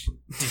 Will Leach?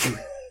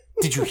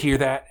 Did you hear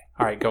that?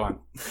 All right, go on.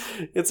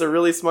 It's a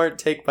really smart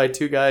take by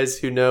two guys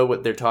who know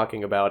what they're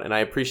talking about, and I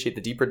appreciate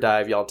the deeper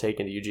dive y'all take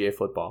into UGA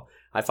football.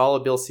 I follow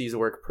Bill C's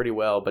work pretty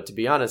well, but to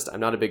be honest, I'm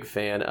not a big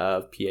fan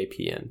of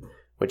PAPN,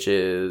 which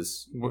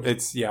is...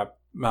 It's,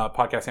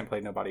 Podcast Ain't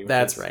Played Nobody.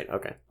 That's right,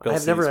 okay. Bill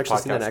I've never C's actually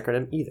podcast. seen that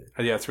acronym either.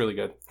 Yeah, it's really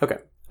good. Okay.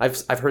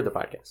 I've heard the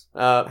podcast.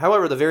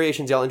 However, the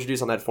variations y'all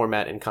introduce on that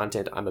format and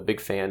content, I'm a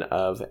big fan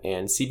of,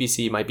 and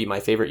CBC might be my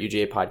favorite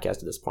UGA podcast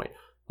at this point.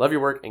 Love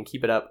your work and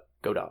keep it up.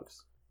 Go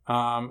Dogs. Okay,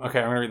 I'm going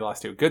to read the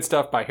last two. Good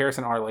Stuff by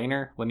Harrison R.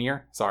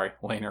 Lanier. Sorry,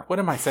 Lanier. What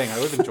am I saying? I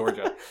live in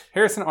Georgia.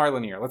 Harrison R.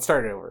 Lanier. Let's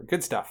start it over.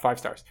 Good Stuff. 5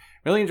 stars.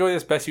 Really enjoy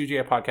this. Best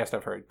UGA podcast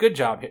I've heard. Good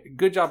job.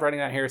 Good job writing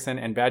that, Harrison,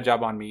 and bad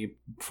job on me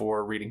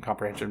for reading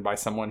comprehension by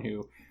someone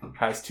who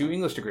has 2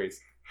 English degrees.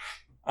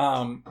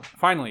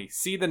 Finally,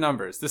 See the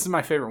Numbers. This is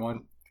my favorite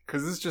one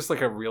because this is just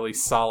like a really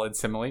solid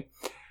simile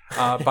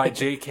by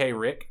J.K.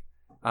 Rick.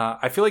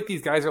 I feel like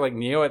these guys are like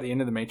Neo at the end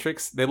of the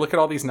Matrix. They look at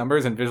all these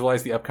numbers and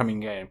visualize the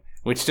upcoming game,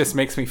 which just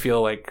makes me feel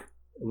like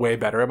way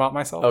better about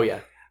myself. Oh,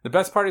 yeah. The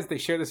best part is they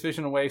share this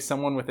vision in a way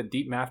someone with a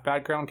deep math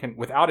background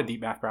without a deep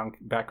math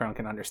background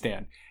can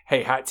understand.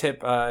 Hey, hat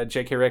tip,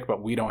 J.K. Rick,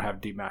 but we don't have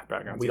deep math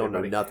backgrounds. We don't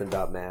know nothing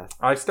about math.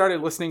 I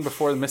started listening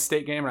before the Miss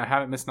State game, and I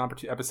haven't missed an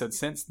episode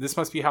since. This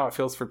must be how it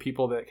feels for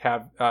people that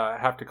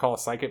have to call a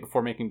psychic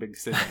before making big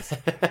decisions.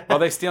 While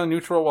they stay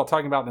neutral while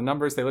talking about the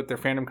numbers, they let their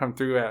fandom come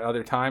through at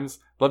other times.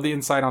 Love the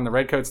insight on the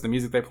Redcoats, the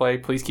music they play.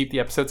 Please keep the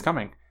episodes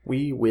coming.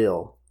 We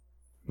will.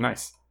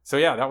 Nice. So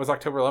yeah, that was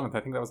October 11th. I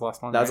think that was the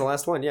last one. That was the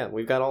last one. Yeah,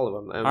 we've got all of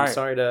them. I'm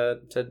sorry to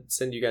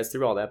send you guys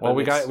through all that. Well,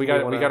 we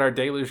got our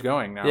deluge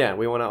going now. Yeah,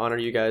 we want to honor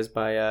you guys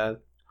by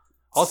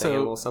also saying a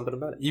little something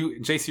about it.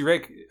 You, JC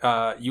Rick,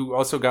 you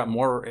also got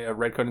more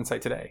Redcoat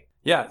insight today.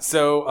 Yeah.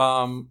 So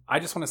I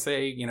just want to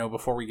say,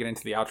 before we get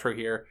into the outro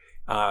here,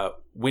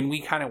 when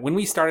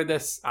we started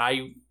this,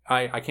 I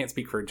can't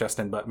speak for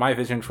Justin, but my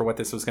vision for what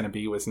this was going to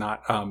be was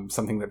not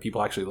something that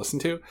people actually listen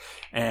to,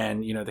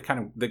 and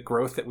the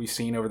growth that we've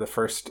seen over the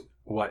first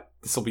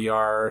this will be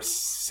our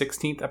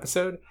 16th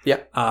episode.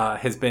 Yeah,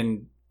 has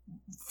been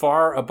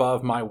far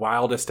above my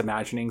wildest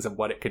imaginings of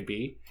what it could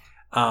be,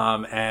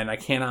 and I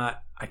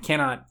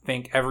cannot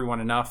thank everyone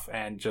enough,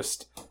 and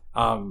just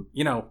I'm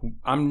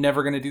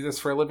never going to do this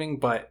for a living,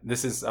 but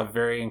this is a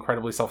very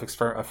incredibly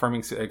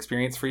self-affirming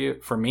experience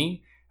for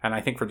me, and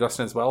I think for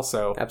Justin as well.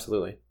 So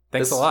absolutely.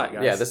 Thanks a lot,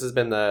 guys. Yeah, this has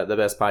been the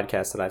best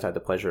podcast that I've had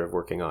the pleasure of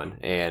working on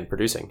and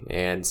producing.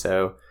 And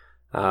so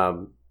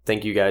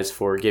thank you guys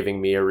for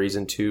giving me a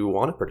reason to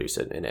want to produce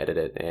it and edit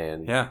it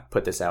and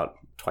put this out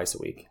twice a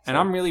week. So. And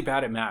I'm really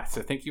bad at math,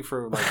 so thank you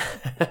for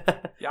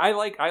I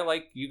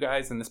like you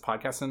guys in this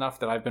podcast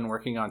enough that I've been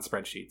working on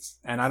spreadsheets.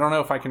 And I don't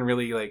know if I can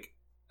really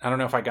I don't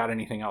know if I got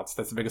anything else.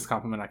 That's the biggest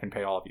compliment I can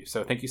pay all of you.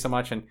 So thank you so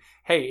much. And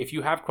hey, if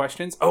you have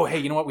questions,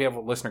 you know what? We have a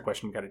listener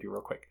question we got to do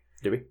real quick.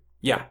 Do we?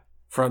 Yeah,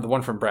 from the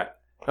one from Brett.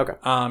 Okay.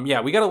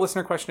 We got a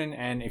listener question,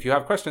 and if you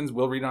have questions,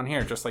 we'll read it on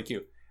here, just like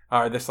you.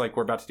 We're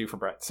about to do for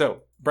Brett.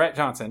 So, Brett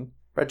Johnson,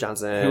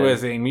 who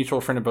is a mutual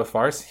friend of both of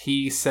ours,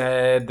 he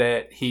said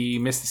that he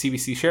missed the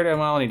CBC shared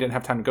ML and he didn't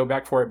have time to go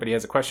back for it, but he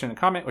has a question and a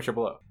comment, which are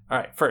below. All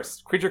right,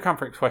 first, Creature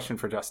Comfort question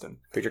for Justin.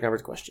 Creature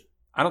Comfort's question.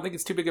 I don't think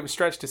it's too big of a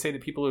stretch to say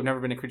that people who've never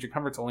been to Creature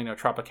Comforts only know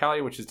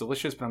Tropicalia, which is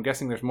delicious, but I'm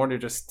guessing there's more to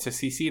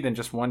CC than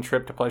just one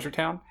trip to Pleasure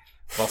Town.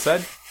 Well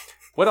said.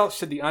 What else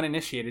should the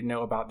uninitiated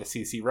know about the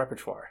CC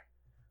repertoire?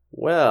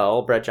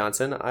 Well, Brett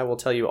Johnson, I will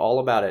tell you all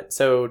about it.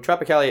 So,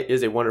 Tropicalia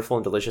is a wonderful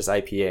and delicious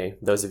IPA.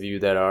 Those of you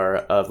that are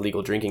of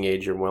legal drinking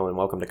age, you're more than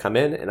welcome to come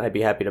in, and I'd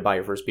be happy to buy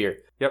your first beer.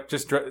 Yep,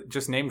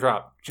 just name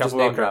drop. Just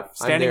name drop.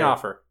 Standing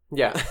offer.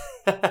 Yeah.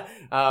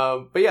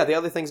 But yeah, the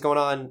other things going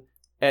on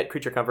at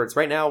Creature Comforts.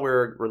 Right now,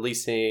 we're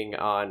releasing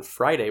on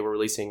Friday,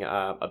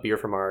 a beer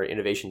from our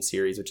innovation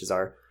series, which is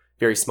our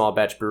very small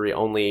batch brewery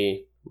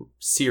only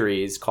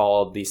series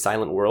called The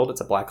Silent World.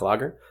 It's a black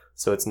lager.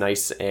 So it's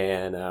nice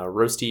and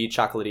roasty,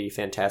 chocolatey,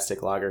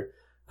 fantastic lager.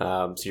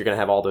 So you're going to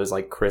have all those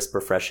like crisp,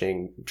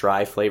 refreshing,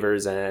 dry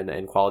flavors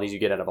and qualities you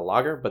get out of a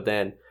lager. But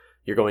then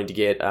you're going to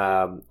get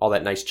all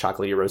that nice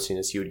chocolatey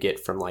roastiness you would get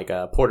from like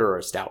a porter or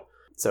a stout.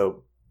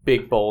 So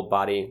big, bold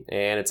body,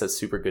 and it's a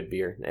super good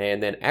beer.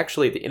 And then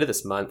actually at the end of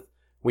this month,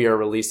 we are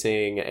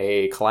releasing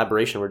a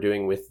collaboration we're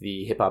doing with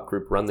the hip-hop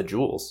group Run the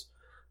Jewels.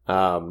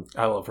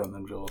 I love Run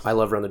the Jewels. I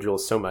love Run the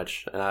Jewels so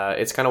much.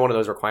 It's kind of one of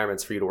those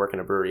requirements for you to work in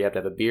a brewery. You have to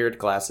have a beard,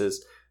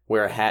 glasses,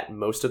 wear a hat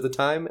most of the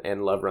time,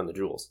 and love Run the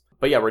Jewels.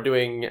 But yeah, we're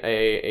doing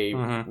a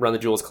Run the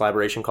Jewels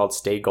collaboration called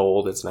Stay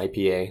Gold. It's an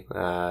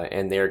IPA,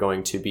 and they're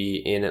going to be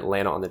in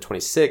Atlanta on the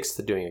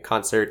 26th doing a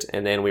concert,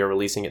 and then we are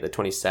releasing it the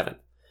 27th.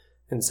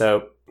 And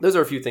so those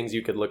are a few things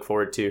you could look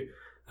forward to.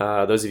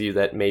 Those of you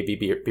that may be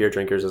beer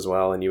drinkers as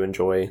well, and you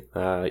enjoy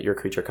your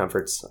creature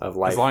comforts of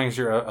life. As long as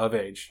you're of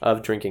age.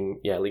 Of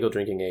drinking, legal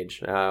drinking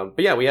age. But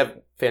yeah, we have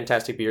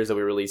fantastic beers that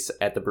we release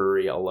at the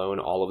brewery alone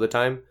all of the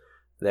time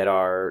that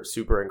are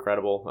super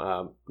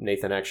incredible.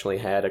 Nathan actually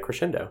had a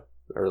Crescendo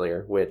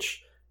earlier,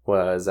 which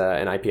was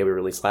an IPA we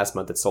released last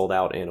month that sold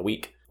out in a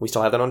week. We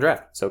still have that on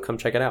draft, so come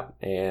check it out.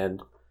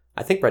 And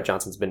I think Brett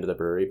Johnson's been to the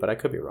brewery, but I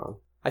could be wrong.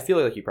 I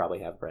feel like you probably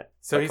have, Brett.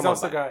 So he's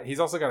also got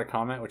a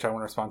comment which I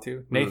want to respond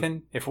to.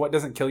 Nathan, if what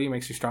doesn't kill you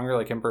makes you stronger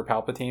like Emperor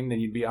Palpatine, then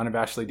you'd be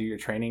unabashedly do your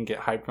training, get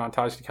hype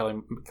montage to Kelly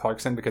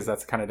Clarkson because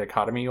that's the kind of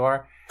dichotomy you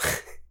are.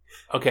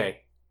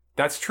 Okay,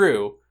 that's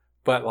true,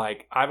 but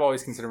like I've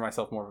always considered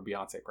myself more of a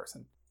Beyonce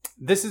person.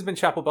 This has been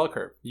Chapel Bell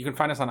Curve. You can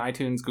find us on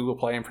iTunes, Google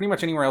Play, and pretty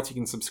much anywhere else you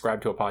can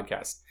subscribe to a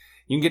podcast.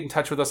 You can get in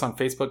touch with us on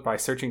Facebook by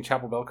searching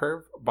Chapel Bell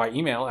Curve, by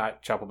email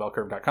at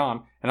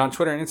chapelbellcurve.com, and on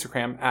Twitter and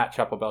Instagram at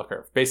Chapel Bell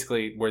Curve.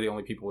 Basically, we're the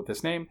only people with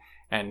this name,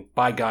 and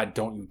by God,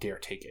 don't you dare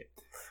take it.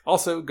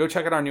 Also, go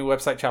check out our new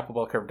website,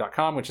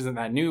 chapelbellcurve.com, which isn't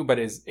that new, but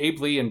is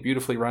ably and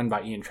beautifully run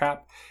by Ian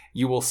Trapp.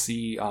 You will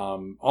see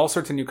all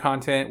sorts of new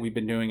content. We've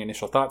been doing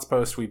initial thoughts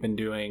posts. We've been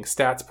doing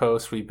stats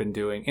posts. We've been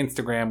doing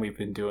Instagram. We've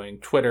been doing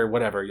Twitter,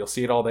 whatever. You'll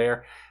see it all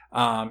there.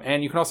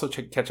 And you can also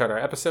catch out our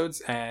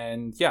episodes.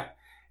 And yeah,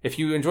 if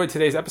you enjoyed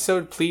today's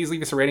episode, please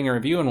leave us a rating and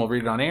review and we'll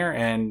read it on air,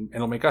 and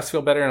it'll make us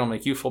feel better, and it'll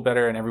make you feel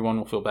better, and everyone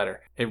will feel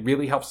better. It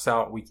really helps us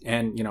out.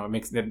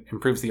 It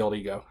improves the old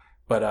ego.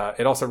 But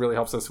it also really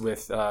helps us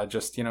with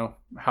just,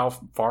 how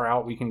far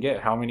out we can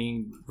get, how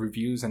many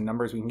reviews and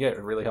numbers we can get.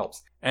 It really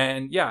helps.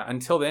 And yeah,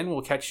 until then,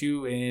 we'll catch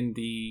you in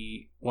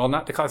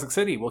not the Classic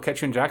City. We'll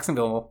catch you in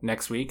Jacksonville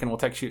next week, and we'll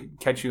catch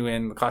you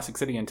in the Classic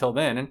City until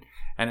then.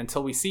 And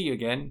until we see you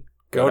again,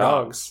 go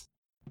Dogs.